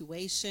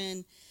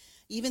situation.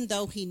 Even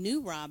though he knew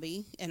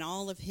Robbie and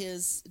all of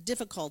his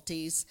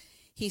difficulties,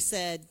 he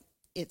said,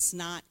 it's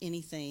not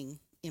anything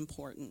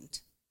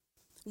important,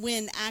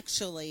 when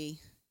actually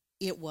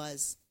it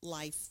was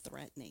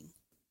life-threatening.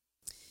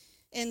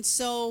 And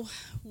so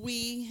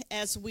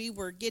as we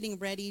were getting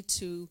ready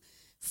to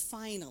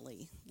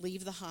finally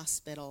leave the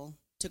hospital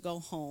to go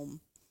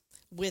home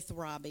with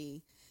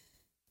Robbie,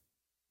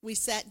 we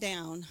sat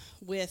down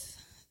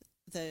with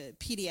the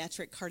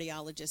pediatric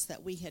cardiologist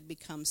that we had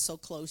become so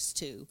close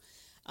to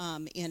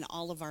in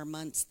all of our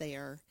months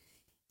there.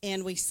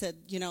 And we said,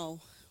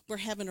 we're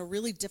having a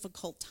really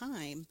difficult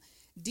time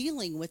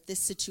dealing with this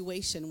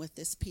situation with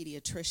this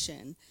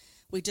pediatrician.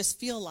 We just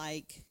feel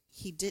like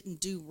he didn't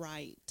do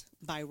right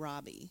by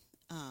Robbie,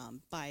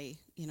 by,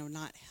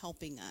 not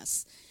helping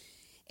us.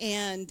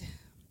 And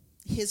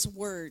his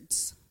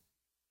words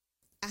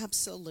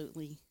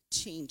absolutely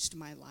changed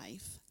my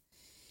life.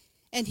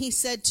 And he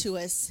said to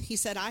us,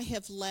 I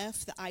have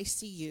left the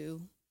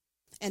ICU,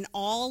 and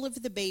all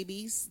of the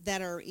babies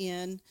that are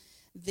in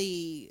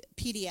the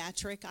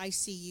pediatric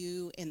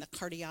ICU and the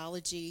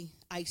cardiology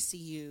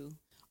ICU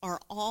are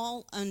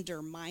all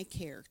under my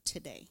care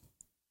today.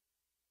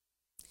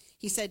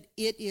 He said,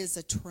 it is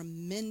a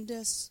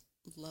tremendous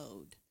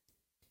load.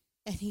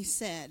 And he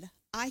said,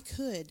 I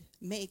could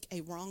make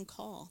a wrong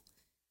call.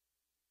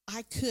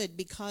 I could,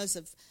 because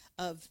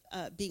of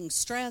being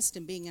stressed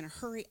and being in a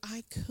hurry,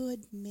 I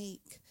could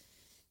make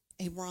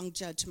a wrong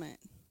judgment.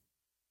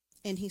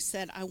 And he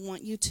said, I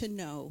want you to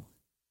know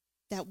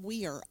that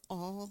we are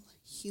all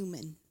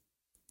human.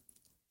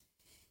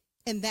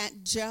 And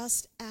that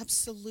just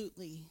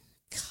absolutely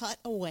cut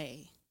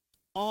away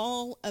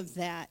all of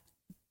that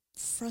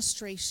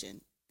frustration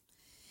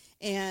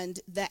and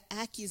the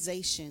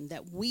accusation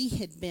that we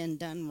had been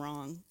done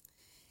wrong.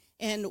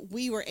 And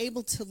we were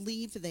able to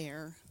leave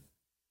there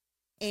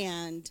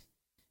and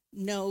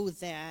know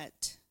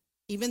that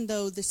even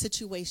though the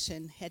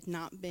situation had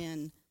not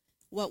been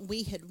what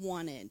we had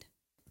wanted,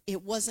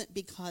 it wasn't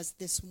because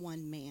this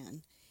one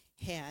man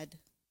had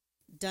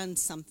done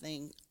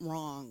something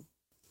wrong.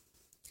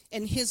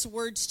 And his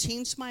words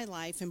changed my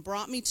life and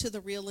brought me to the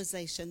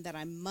realization that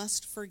I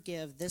must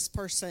forgive this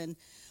person,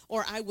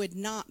 or I would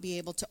not be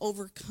able to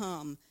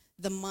overcome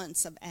the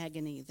months of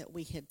agony that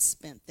we had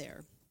spent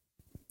there.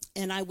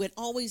 And I would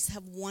always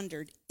have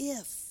wondered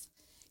if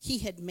he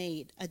had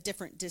made a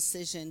different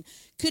decision,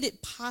 could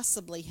it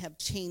possibly have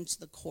changed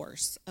the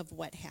course of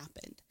what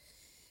happened?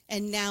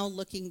 And now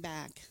looking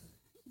back,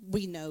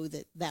 we know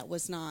that that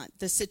was not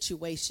the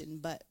situation,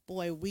 but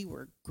boy, we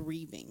were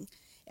grieving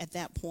at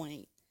that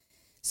point.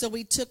 So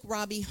we took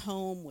Robbie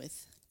home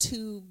with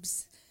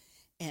tubes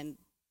and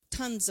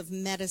tons of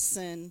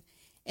medicine,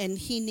 and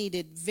he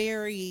needed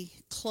very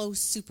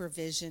close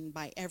supervision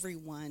by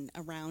everyone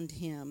around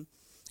him.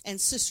 And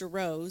Sister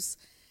Rose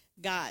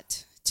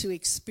got to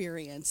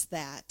experience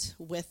that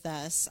with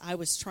us. I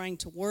was trying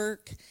to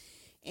work,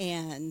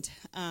 and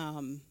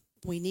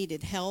we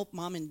needed help.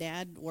 Mom and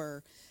Dad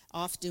were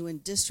off doing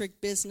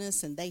district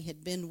business, and they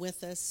had been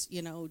with us,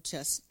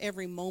 just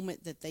every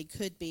moment that they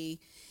could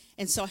be.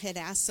 And so I had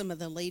asked some of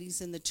the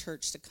ladies in the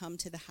church to come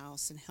to the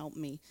house and help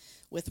me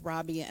with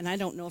Robbie. And I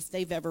don't know if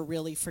they've ever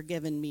really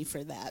forgiven me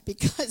for that,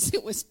 because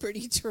it was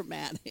pretty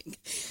traumatic.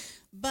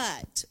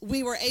 But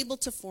we were able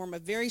to form a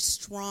very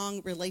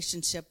strong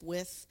relationship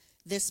with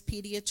this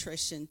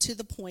pediatrician, to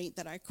the point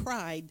that I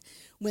cried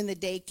when the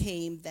day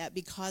came that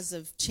because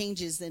of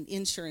changes in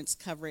insurance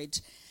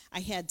coverage,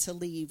 I had to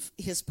leave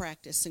his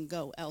practice and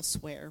go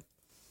elsewhere.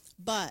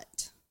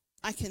 But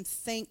I can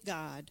thank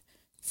God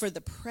for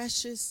the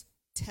precious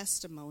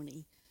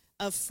testimony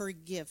of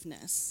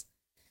forgiveness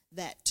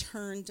that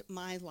turned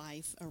my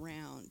life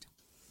around.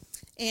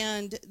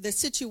 And the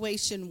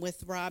situation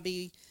with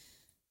Robbie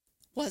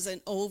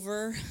wasn't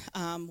over.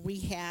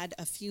 We had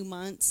a few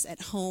months at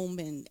home,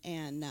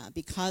 and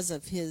because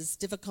of his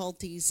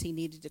difficulties, he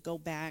needed to go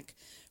back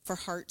for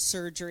heart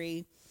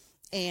surgery.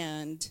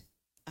 And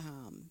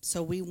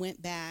so we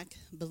went back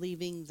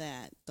believing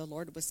that the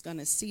Lord was going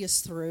to see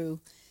us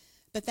through.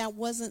 But that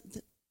wasn't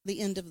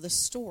the end of the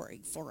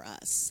story for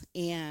us.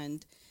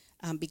 And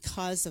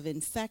because of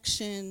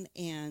infection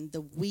and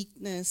the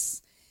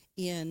weakness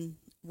in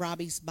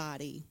Robbie's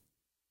body,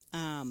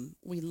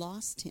 we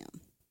lost him.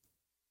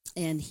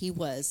 And he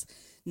was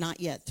not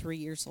yet 3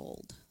 years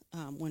old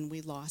when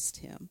we lost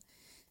him.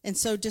 And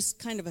so just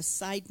kind of a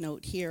side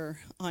note here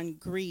on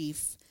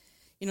grief,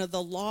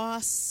 the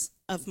loss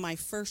of my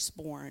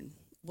firstborn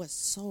was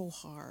so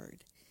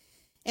hard.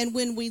 And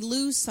when we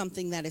lose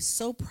something that is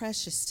so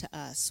precious to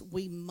us,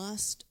 we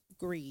must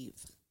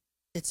grieve.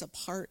 It's a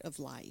part of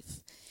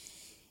life.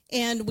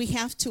 And we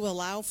have to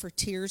allow for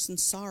tears and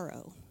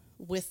sorrow.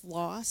 With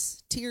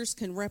loss, tears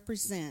can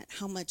represent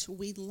how much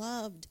we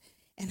loved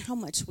and how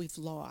much we've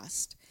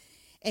lost.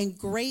 And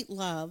great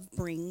love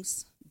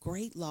brings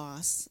great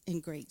loss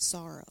and great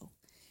sorrow.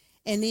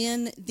 And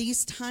in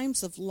these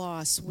times of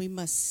loss, we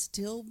must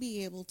still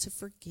be able to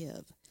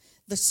forgive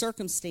the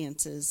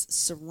circumstances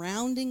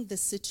surrounding the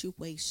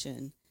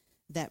situation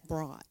that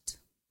brought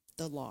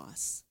the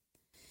loss.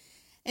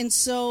 And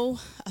so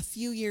a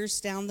few years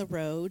down the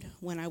road,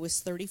 when I was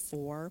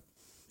 34,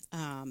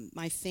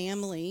 my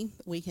family,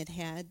 we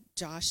had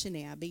Josh and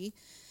Abby,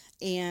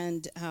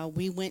 and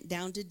we went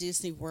down to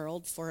Disney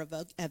World for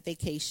a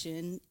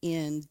vacation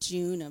in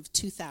June of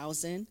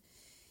 2000,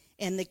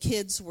 and the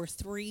kids were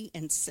 3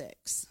 and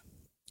 6.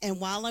 And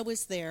while I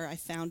was there, I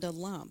found a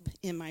lump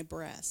in my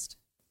breast.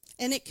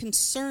 And it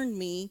concerned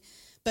me,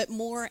 but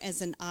more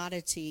as an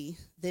oddity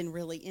than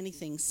really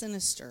anything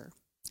sinister.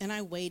 And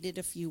I waited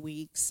a few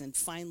weeks and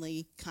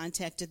finally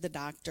contacted the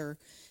doctor,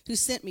 who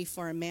sent me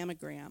for a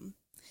mammogram.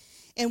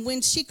 And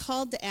when she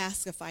called to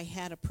ask if I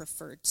had a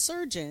preferred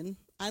surgeon,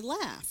 I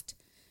laughed.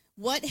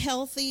 What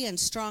healthy and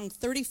strong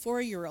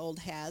 34-year-old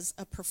has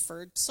a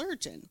preferred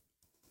surgeon?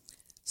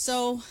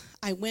 So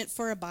I went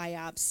for a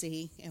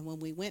biopsy, and when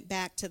we went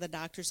back to the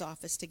doctor's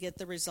office to get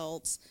the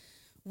results,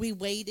 we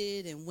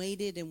waited and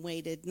waited and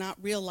waited, not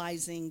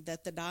realizing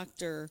that the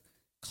doctor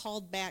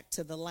called back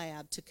to the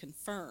lab to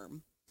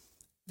confirm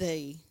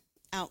the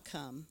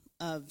outcome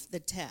of the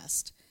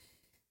test,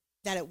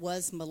 that it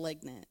was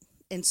malignant.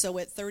 And so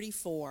at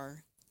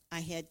 34, I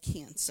had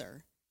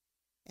cancer.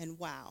 And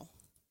wow,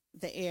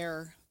 the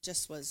air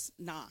just was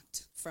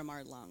knocked from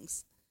our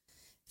lungs.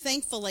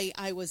 Thankfully,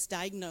 I was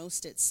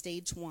diagnosed at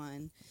stage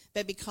 1,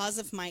 but because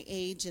of my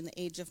age and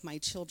the age of my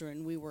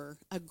children, we were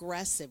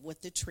aggressive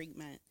with the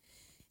treatment.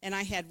 And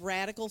I had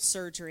radical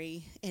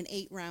surgery and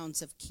 8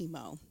 rounds of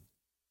chemo.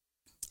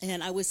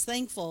 And I was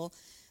thankful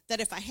that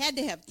if I had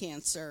to have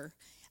cancer,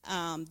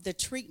 the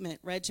treatment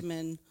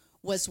regimen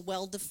was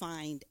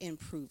well-defined and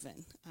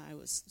proven. I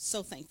was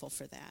so thankful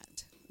for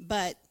that.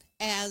 But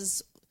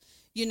as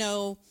you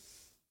know,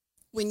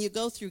 when you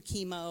go through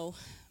chemo,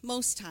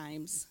 most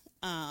times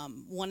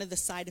one of the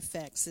side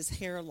effects is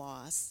hair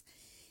loss.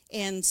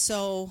 And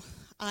so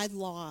I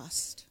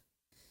lost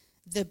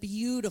the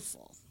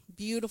beautiful,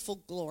 beautiful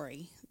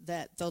glory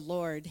that the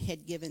Lord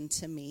had given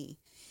to me.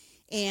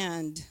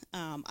 And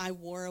I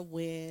wore a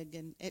wig,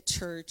 and at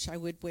church I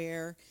would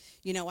wear,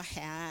 a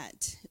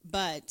hat.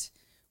 But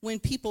when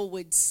people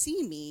would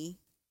see me,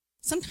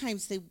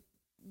 sometimes they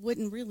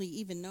wouldn't really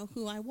even know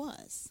who I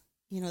was.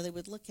 They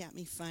would look at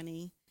me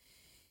funny.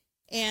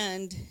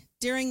 And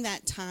during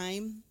that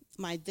time,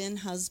 my then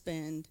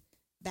husband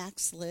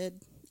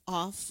backslid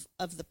off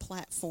of the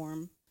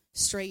platform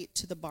straight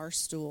to the bar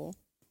stool.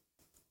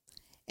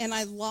 And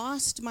I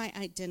lost my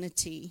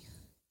identity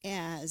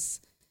as,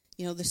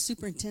 the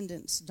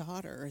superintendent's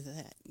daughter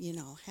that,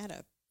 had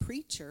a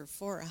preacher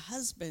for a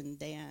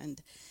husband,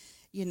 and,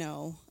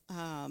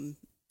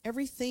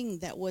 everything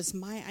that was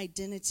my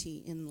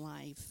identity in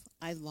life,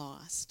 I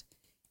lost.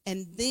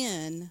 And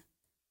then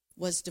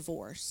was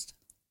divorced.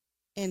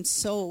 And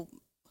so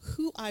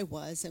who I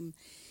was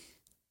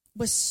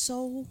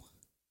so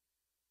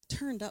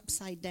turned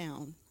upside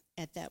down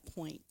at that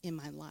point in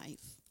my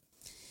life.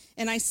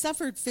 And I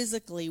suffered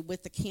physically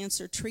with the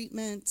cancer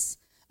treatments,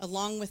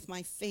 along with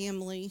my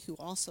family, who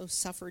also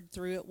suffered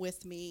through it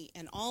with me,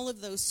 and all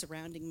of those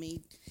surrounding me.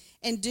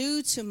 And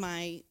due to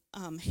my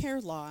hair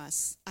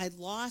loss, I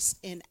lost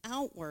an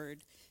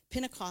outward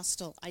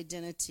Pentecostal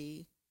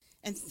identity,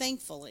 and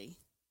thankfully,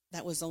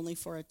 that was only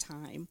for a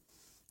time.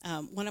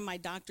 One of my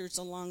doctors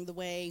along the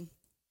way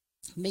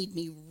made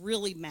me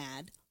really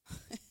mad.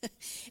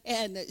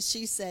 And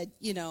she said,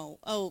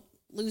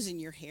 losing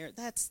your hair,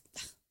 that's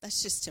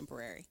just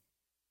temporary.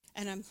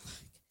 And I'm like,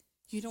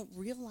 you don't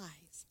realize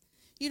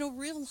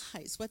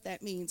what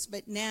that means.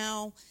 But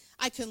now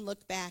I can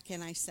look back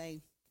and I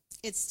say,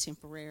 it's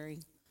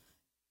temporary.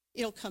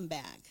 It'll come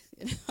back,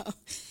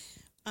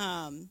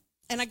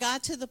 And I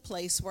got to the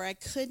place where I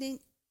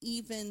couldn't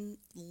even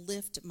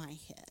lift my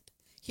head.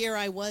 Here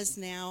I was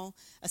now,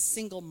 a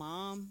single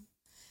mom.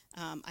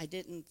 I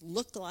didn't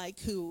look like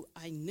who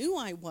I knew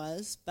I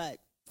was, but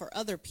for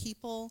other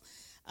people,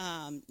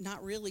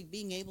 not really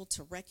being able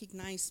to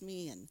recognize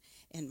me.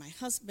 And my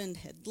husband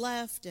had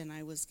left, and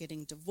I was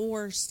getting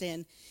divorced.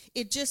 And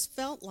it just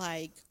felt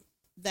like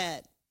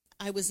that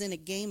I was in a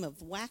game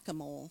of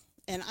whack-a-mole,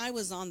 and I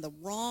was on the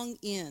wrong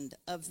end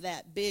of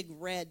that big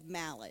red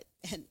mallet.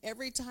 And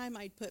every time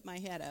I'd put my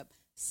head up,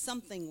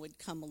 something would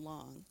come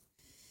along.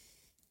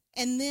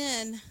 And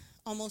then,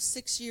 almost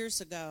 6 years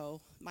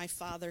ago, my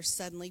father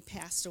suddenly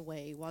passed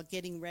away while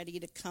getting ready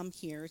to come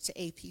here to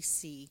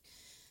APC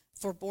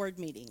for board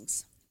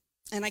meetings.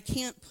 And I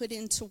can't put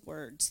into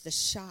words the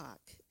shock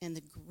and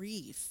the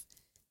grief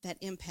that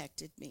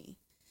impacted me.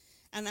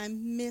 And I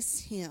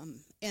miss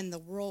him and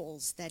the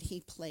roles that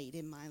he played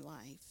in my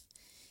life.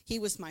 He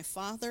was my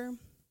father,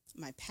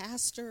 my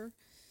pastor,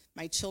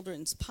 my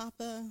children's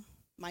papa,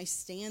 my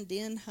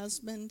stand-in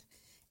husband,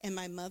 and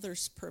my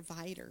mother's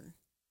provider.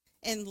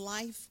 and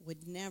life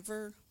would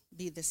never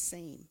be the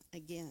same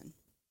again.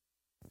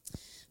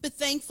 But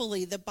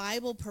thankfully, the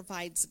Bible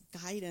provides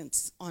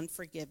guidance on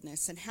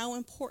forgiveness and how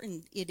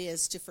important it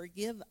is to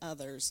forgive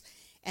others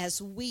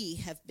as we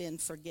have been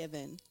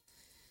forgiven.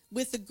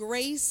 With the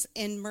grace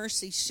and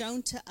mercy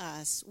shown to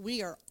us,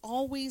 we are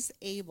always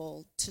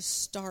able to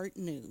start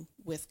new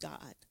with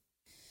God.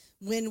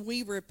 When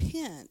we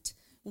repent,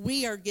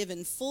 we are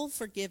given full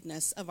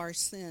forgiveness of our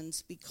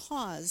sins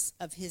because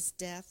of his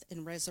death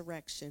and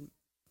resurrection.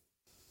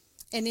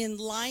 And in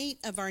light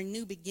of our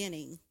new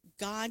beginning,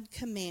 God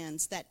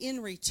commands that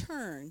in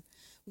return,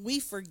 we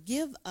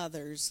forgive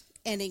others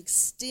and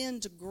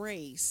extend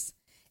grace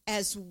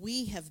as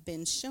we have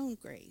been shown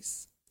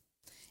grace.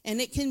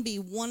 And it can be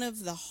one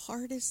of the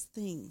hardest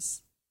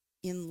things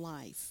in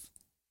life.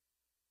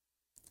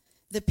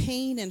 The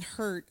pain and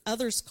hurt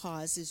others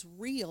cause is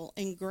real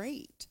and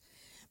great.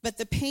 But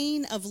the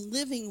pain of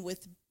living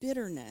with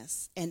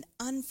bitterness and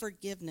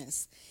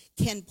unforgiveness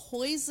can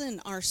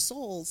poison our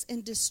souls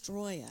and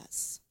destroy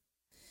us.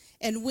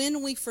 And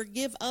when we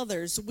forgive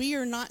others, we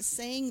are not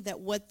saying that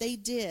what they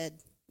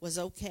did was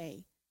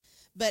okay,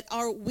 but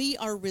we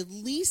are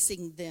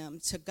releasing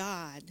them to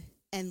God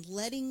and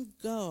letting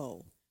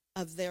go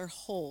of their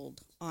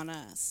hold on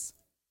us.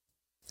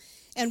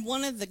 And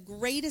one of the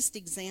greatest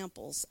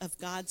examples of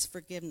God's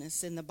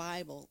forgiveness in the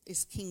Bible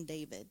is King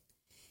David.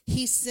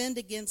 He sinned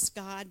against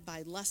God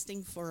by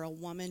lusting for a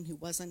woman who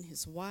wasn't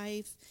his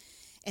wife,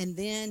 and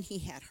then he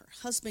had her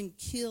husband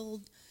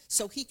killed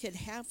so he could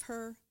have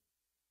her.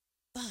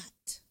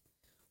 But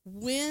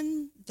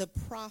when the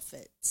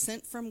prophet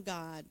sent from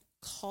God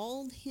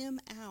called him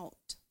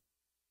out,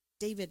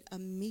 David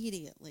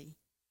immediately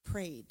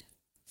prayed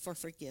for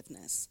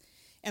forgiveness.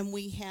 And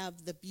we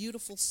have the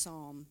beautiful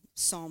psalm,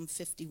 Psalm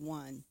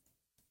 51.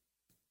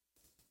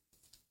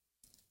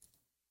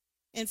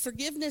 And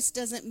forgiveness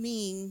doesn't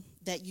mean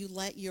that you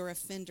let your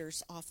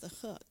offenders off the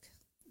hook.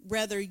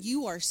 Rather,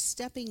 you are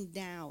stepping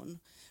down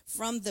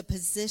from the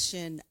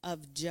position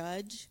of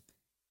judge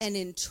and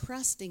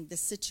entrusting the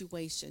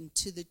situation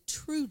to the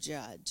true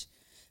judge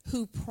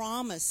who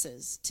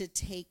promises to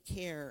take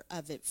care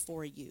of it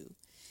for you.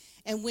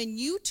 And when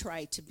you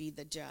try to be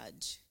the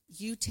judge,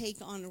 you take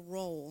on a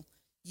role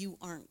you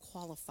aren't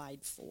qualified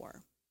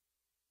for.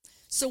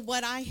 So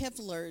what I have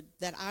learned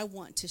that I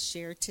want to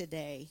share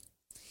today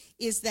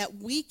is that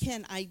we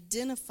can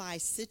identify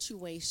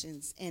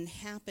situations and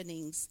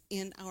happenings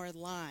in our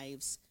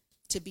lives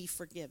to be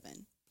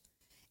forgiven,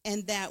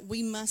 and that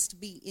we must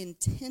be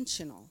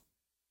intentional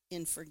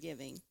in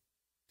forgiving,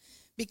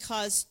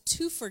 because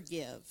to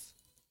forgive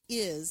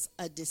is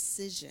a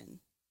decision,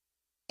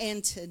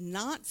 and to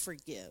not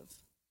forgive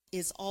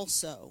is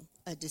also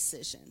a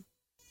decision.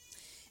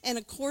 And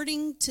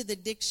according to the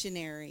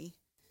dictionary,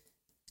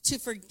 to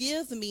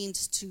forgive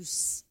means to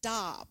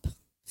stop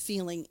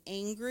feeling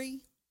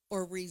angry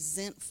or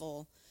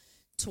resentful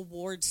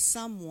towards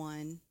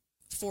someone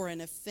for an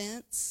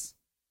offense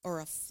or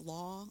a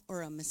flaw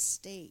or a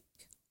mistake.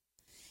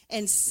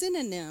 And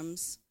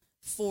synonyms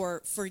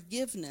for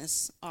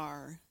forgiveness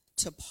are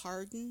to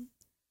pardon,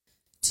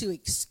 to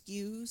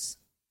excuse,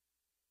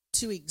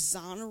 to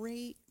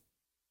exonerate,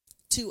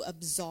 to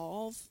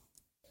absolve,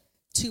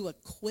 to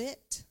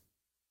acquit,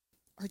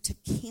 or to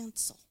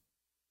cancel.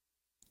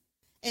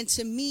 And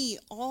to me,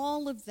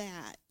 all of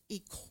that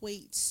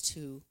equates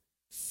to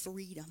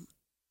freedom.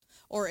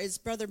 Or as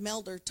Brother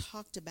Melder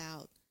talked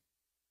about,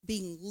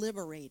 being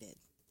liberated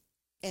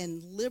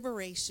and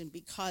liberation,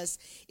 because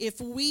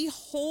if we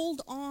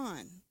hold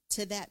on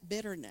to that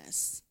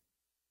bitterness,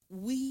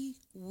 we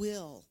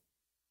will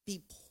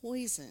be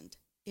poisoned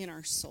in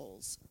our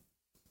souls.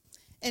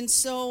 And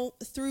so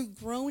through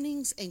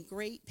groanings and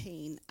great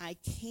pain, I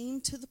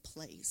came to the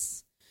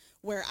place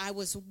where I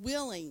was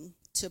willing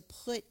to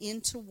put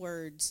into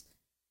words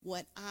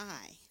what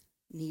I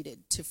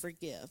needed to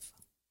forgive.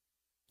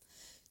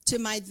 To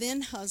my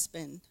then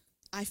husband,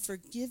 I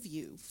forgive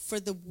you for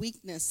the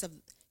weakness of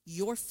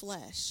your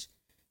flesh,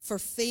 for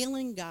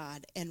failing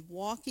God and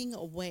walking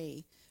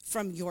away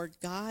from your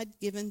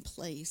God-given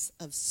place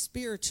of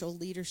spiritual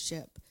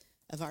leadership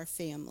of our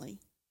family.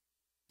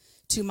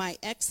 To my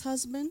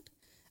ex-husband,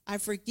 I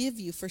forgive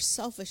you for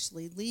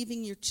selfishly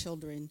leaving your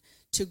children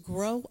to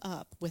grow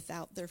up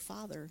without their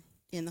father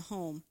in the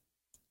home.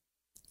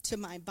 To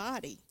my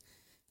body,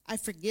 I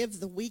forgive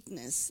the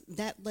weakness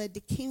that led to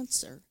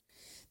cancer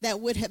that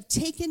would have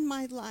taken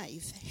my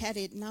life had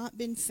it not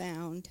been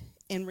found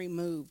and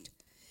removed.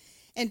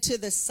 And to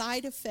the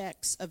side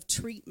effects of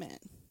treatment,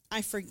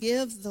 I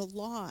forgive the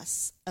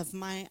loss of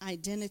my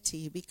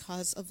identity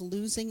because of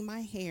losing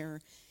my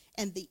hair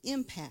and the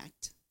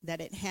impact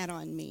that it had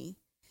on me.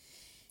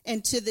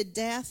 And to the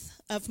death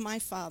of my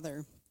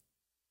father,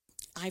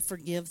 I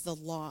forgive the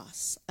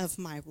loss of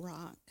my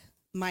rock,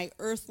 my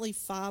earthly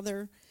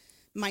father,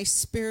 my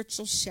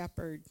spiritual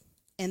shepherd,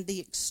 and the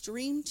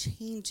extreme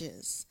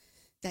changes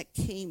that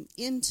came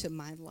into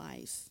my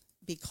life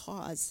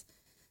because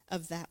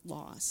of that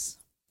loss.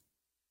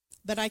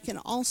 But I can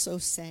also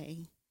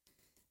say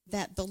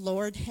that the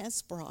Lord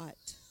has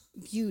brought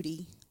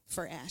beauty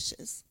for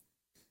ashes.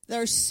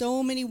 There are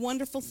so many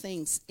wonderful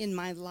things in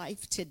my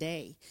life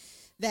today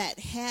that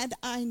had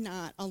I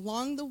not,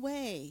 along the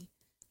way,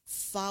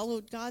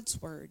 followed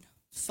God's word,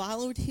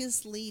 followed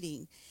his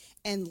leading,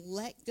 and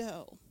let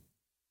go.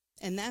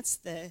 And that's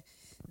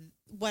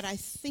what I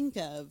think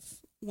of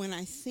when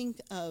I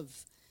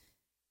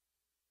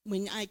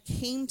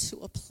came to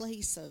a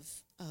place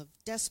of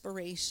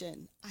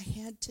desperation. I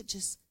had to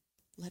just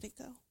let it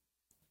go.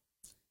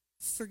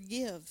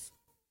 Forgive.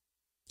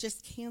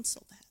 Just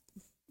cancel that.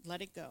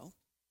 Let it go.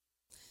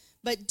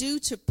 But due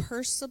to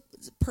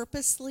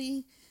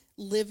purposely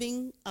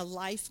living a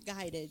life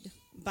guided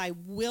by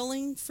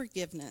willing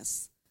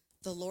forgiveness,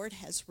 the Lord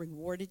has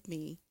rewarded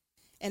me,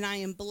 and I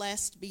am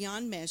blessed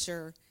beyond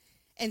measure.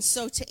 And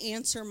so to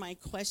answer my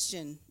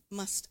question,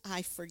 must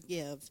I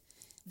forgive?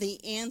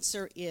 The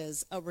answer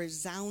is a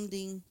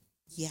resounding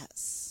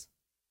yes.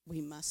 We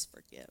must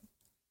forgive.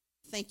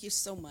 Thank you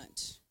so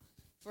much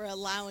for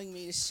allowing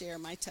me to share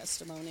my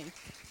testimony.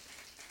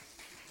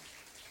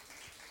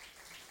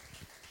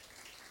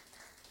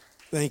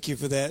 Thank you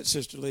for that,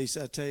 Sister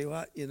Lisa. I tell you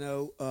what,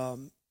 well,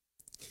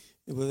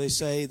 they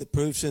say the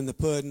proof's in the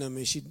pudding. I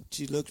mean,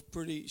 she looks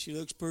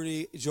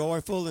pretty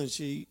joyful, and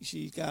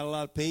she got a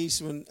lot of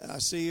peace when I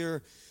see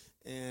her,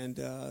 and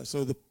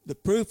so the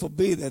proof will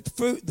be that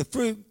the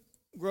fruit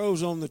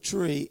grows on the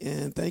tree.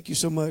 And thank you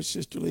so much,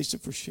 Sister Lisa,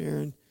 for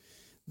sharing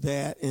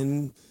that.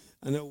 And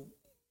I know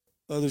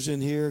others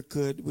in here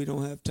we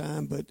don't have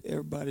time, but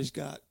everybody's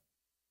got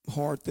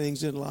hard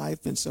things in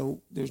life, and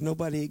so there's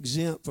nobody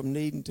exempt from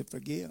needing to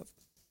forgive.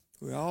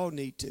 We all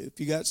need to. If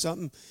you got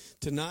something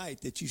tonight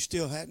that you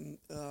still hadn't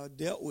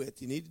dealt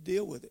with, you need to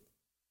deal with it.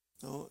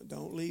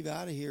 Don't leave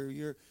out of here.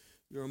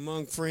 You're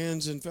among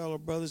friends and fellow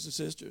brothers and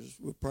sisters.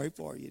 We'll pray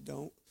for you.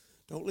 Don't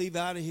leave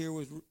out of here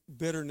with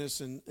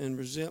bitterness and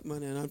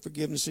resentment and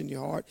unforgiveness in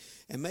your heart.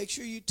 And make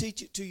sure you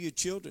teach it to your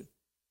children.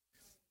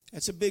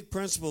 That's a big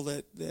principle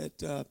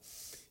that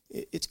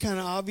it's kind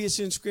of obvious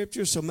in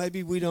Scripture, so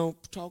maybe we don't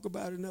talk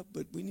about it enough,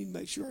 but we need to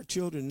make sure our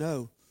children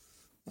know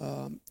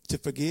to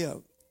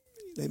forgive.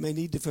 They may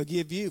need to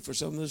forgive you for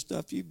some of the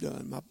stuff you've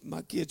done.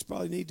 My kids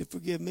probably need to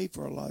forgive me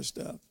for a lot of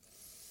stuff.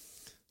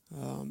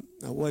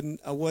 I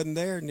wasn't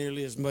there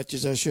nearly as much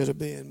as I should have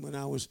been when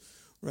I was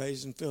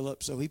raising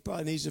Philip, so he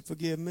probably needs to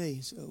forgive me.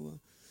 So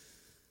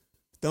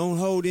don't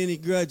hold any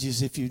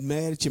grudges. If you're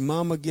mad at your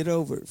mama, get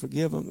over it.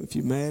 Forgive them. If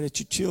you're mad at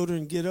your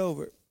children, get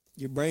over it.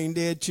 Your brain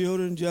dead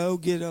children, Joe,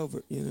 get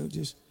over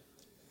it.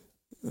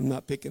 I'm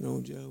not picking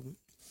on Joe.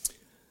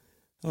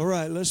 All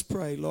right, let's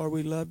pray. Lord,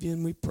 we love you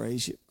and we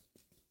praise you.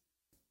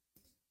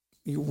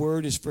 Your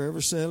word is forever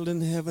settled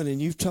in heaven,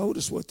 and you've told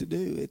us what to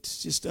do.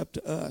 It's just up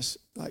to us.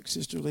 Like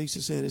Sister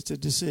Lisa said, it's a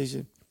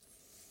decision.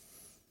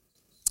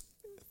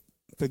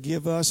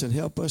 Forgive us and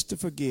help us to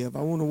forgive.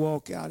 I want to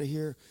walk out of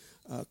here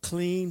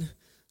clean,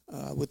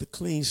 with a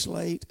clean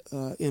slate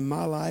in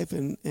my life,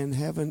 and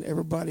having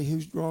everybody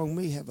who's wronged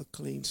me have a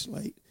clean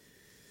slate.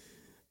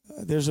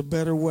 There's a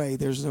better way.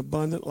 There's an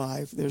abundant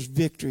life. There's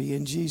victory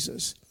in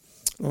Jesus.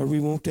 Lord,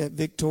 we want that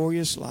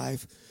victorious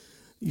life.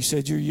 You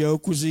said your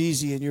yoke was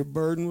easy and your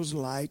burden was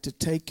light, to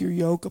take your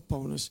yoke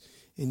upon us,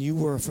 and you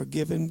were a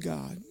forgiving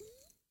God.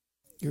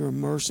 You're a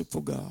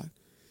merciful God.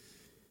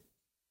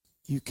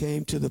 You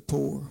came to the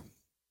poor.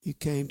 You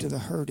came to the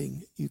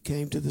hurting. You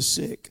came to the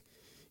sick.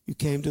 You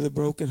came to the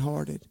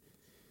brokenhearted,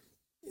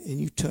 and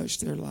you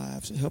touched their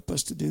lives. Help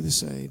us to do the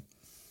same.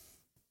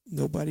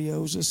 Nobody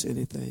owes us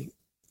anything.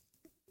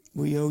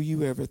 We owe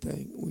you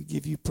everything. We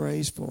give you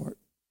praise for it.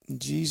 In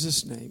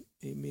Jesus' name,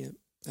 amen.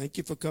 Thank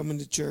you for coming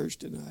to church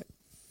tonight.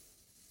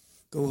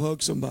 Go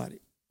hug somebody.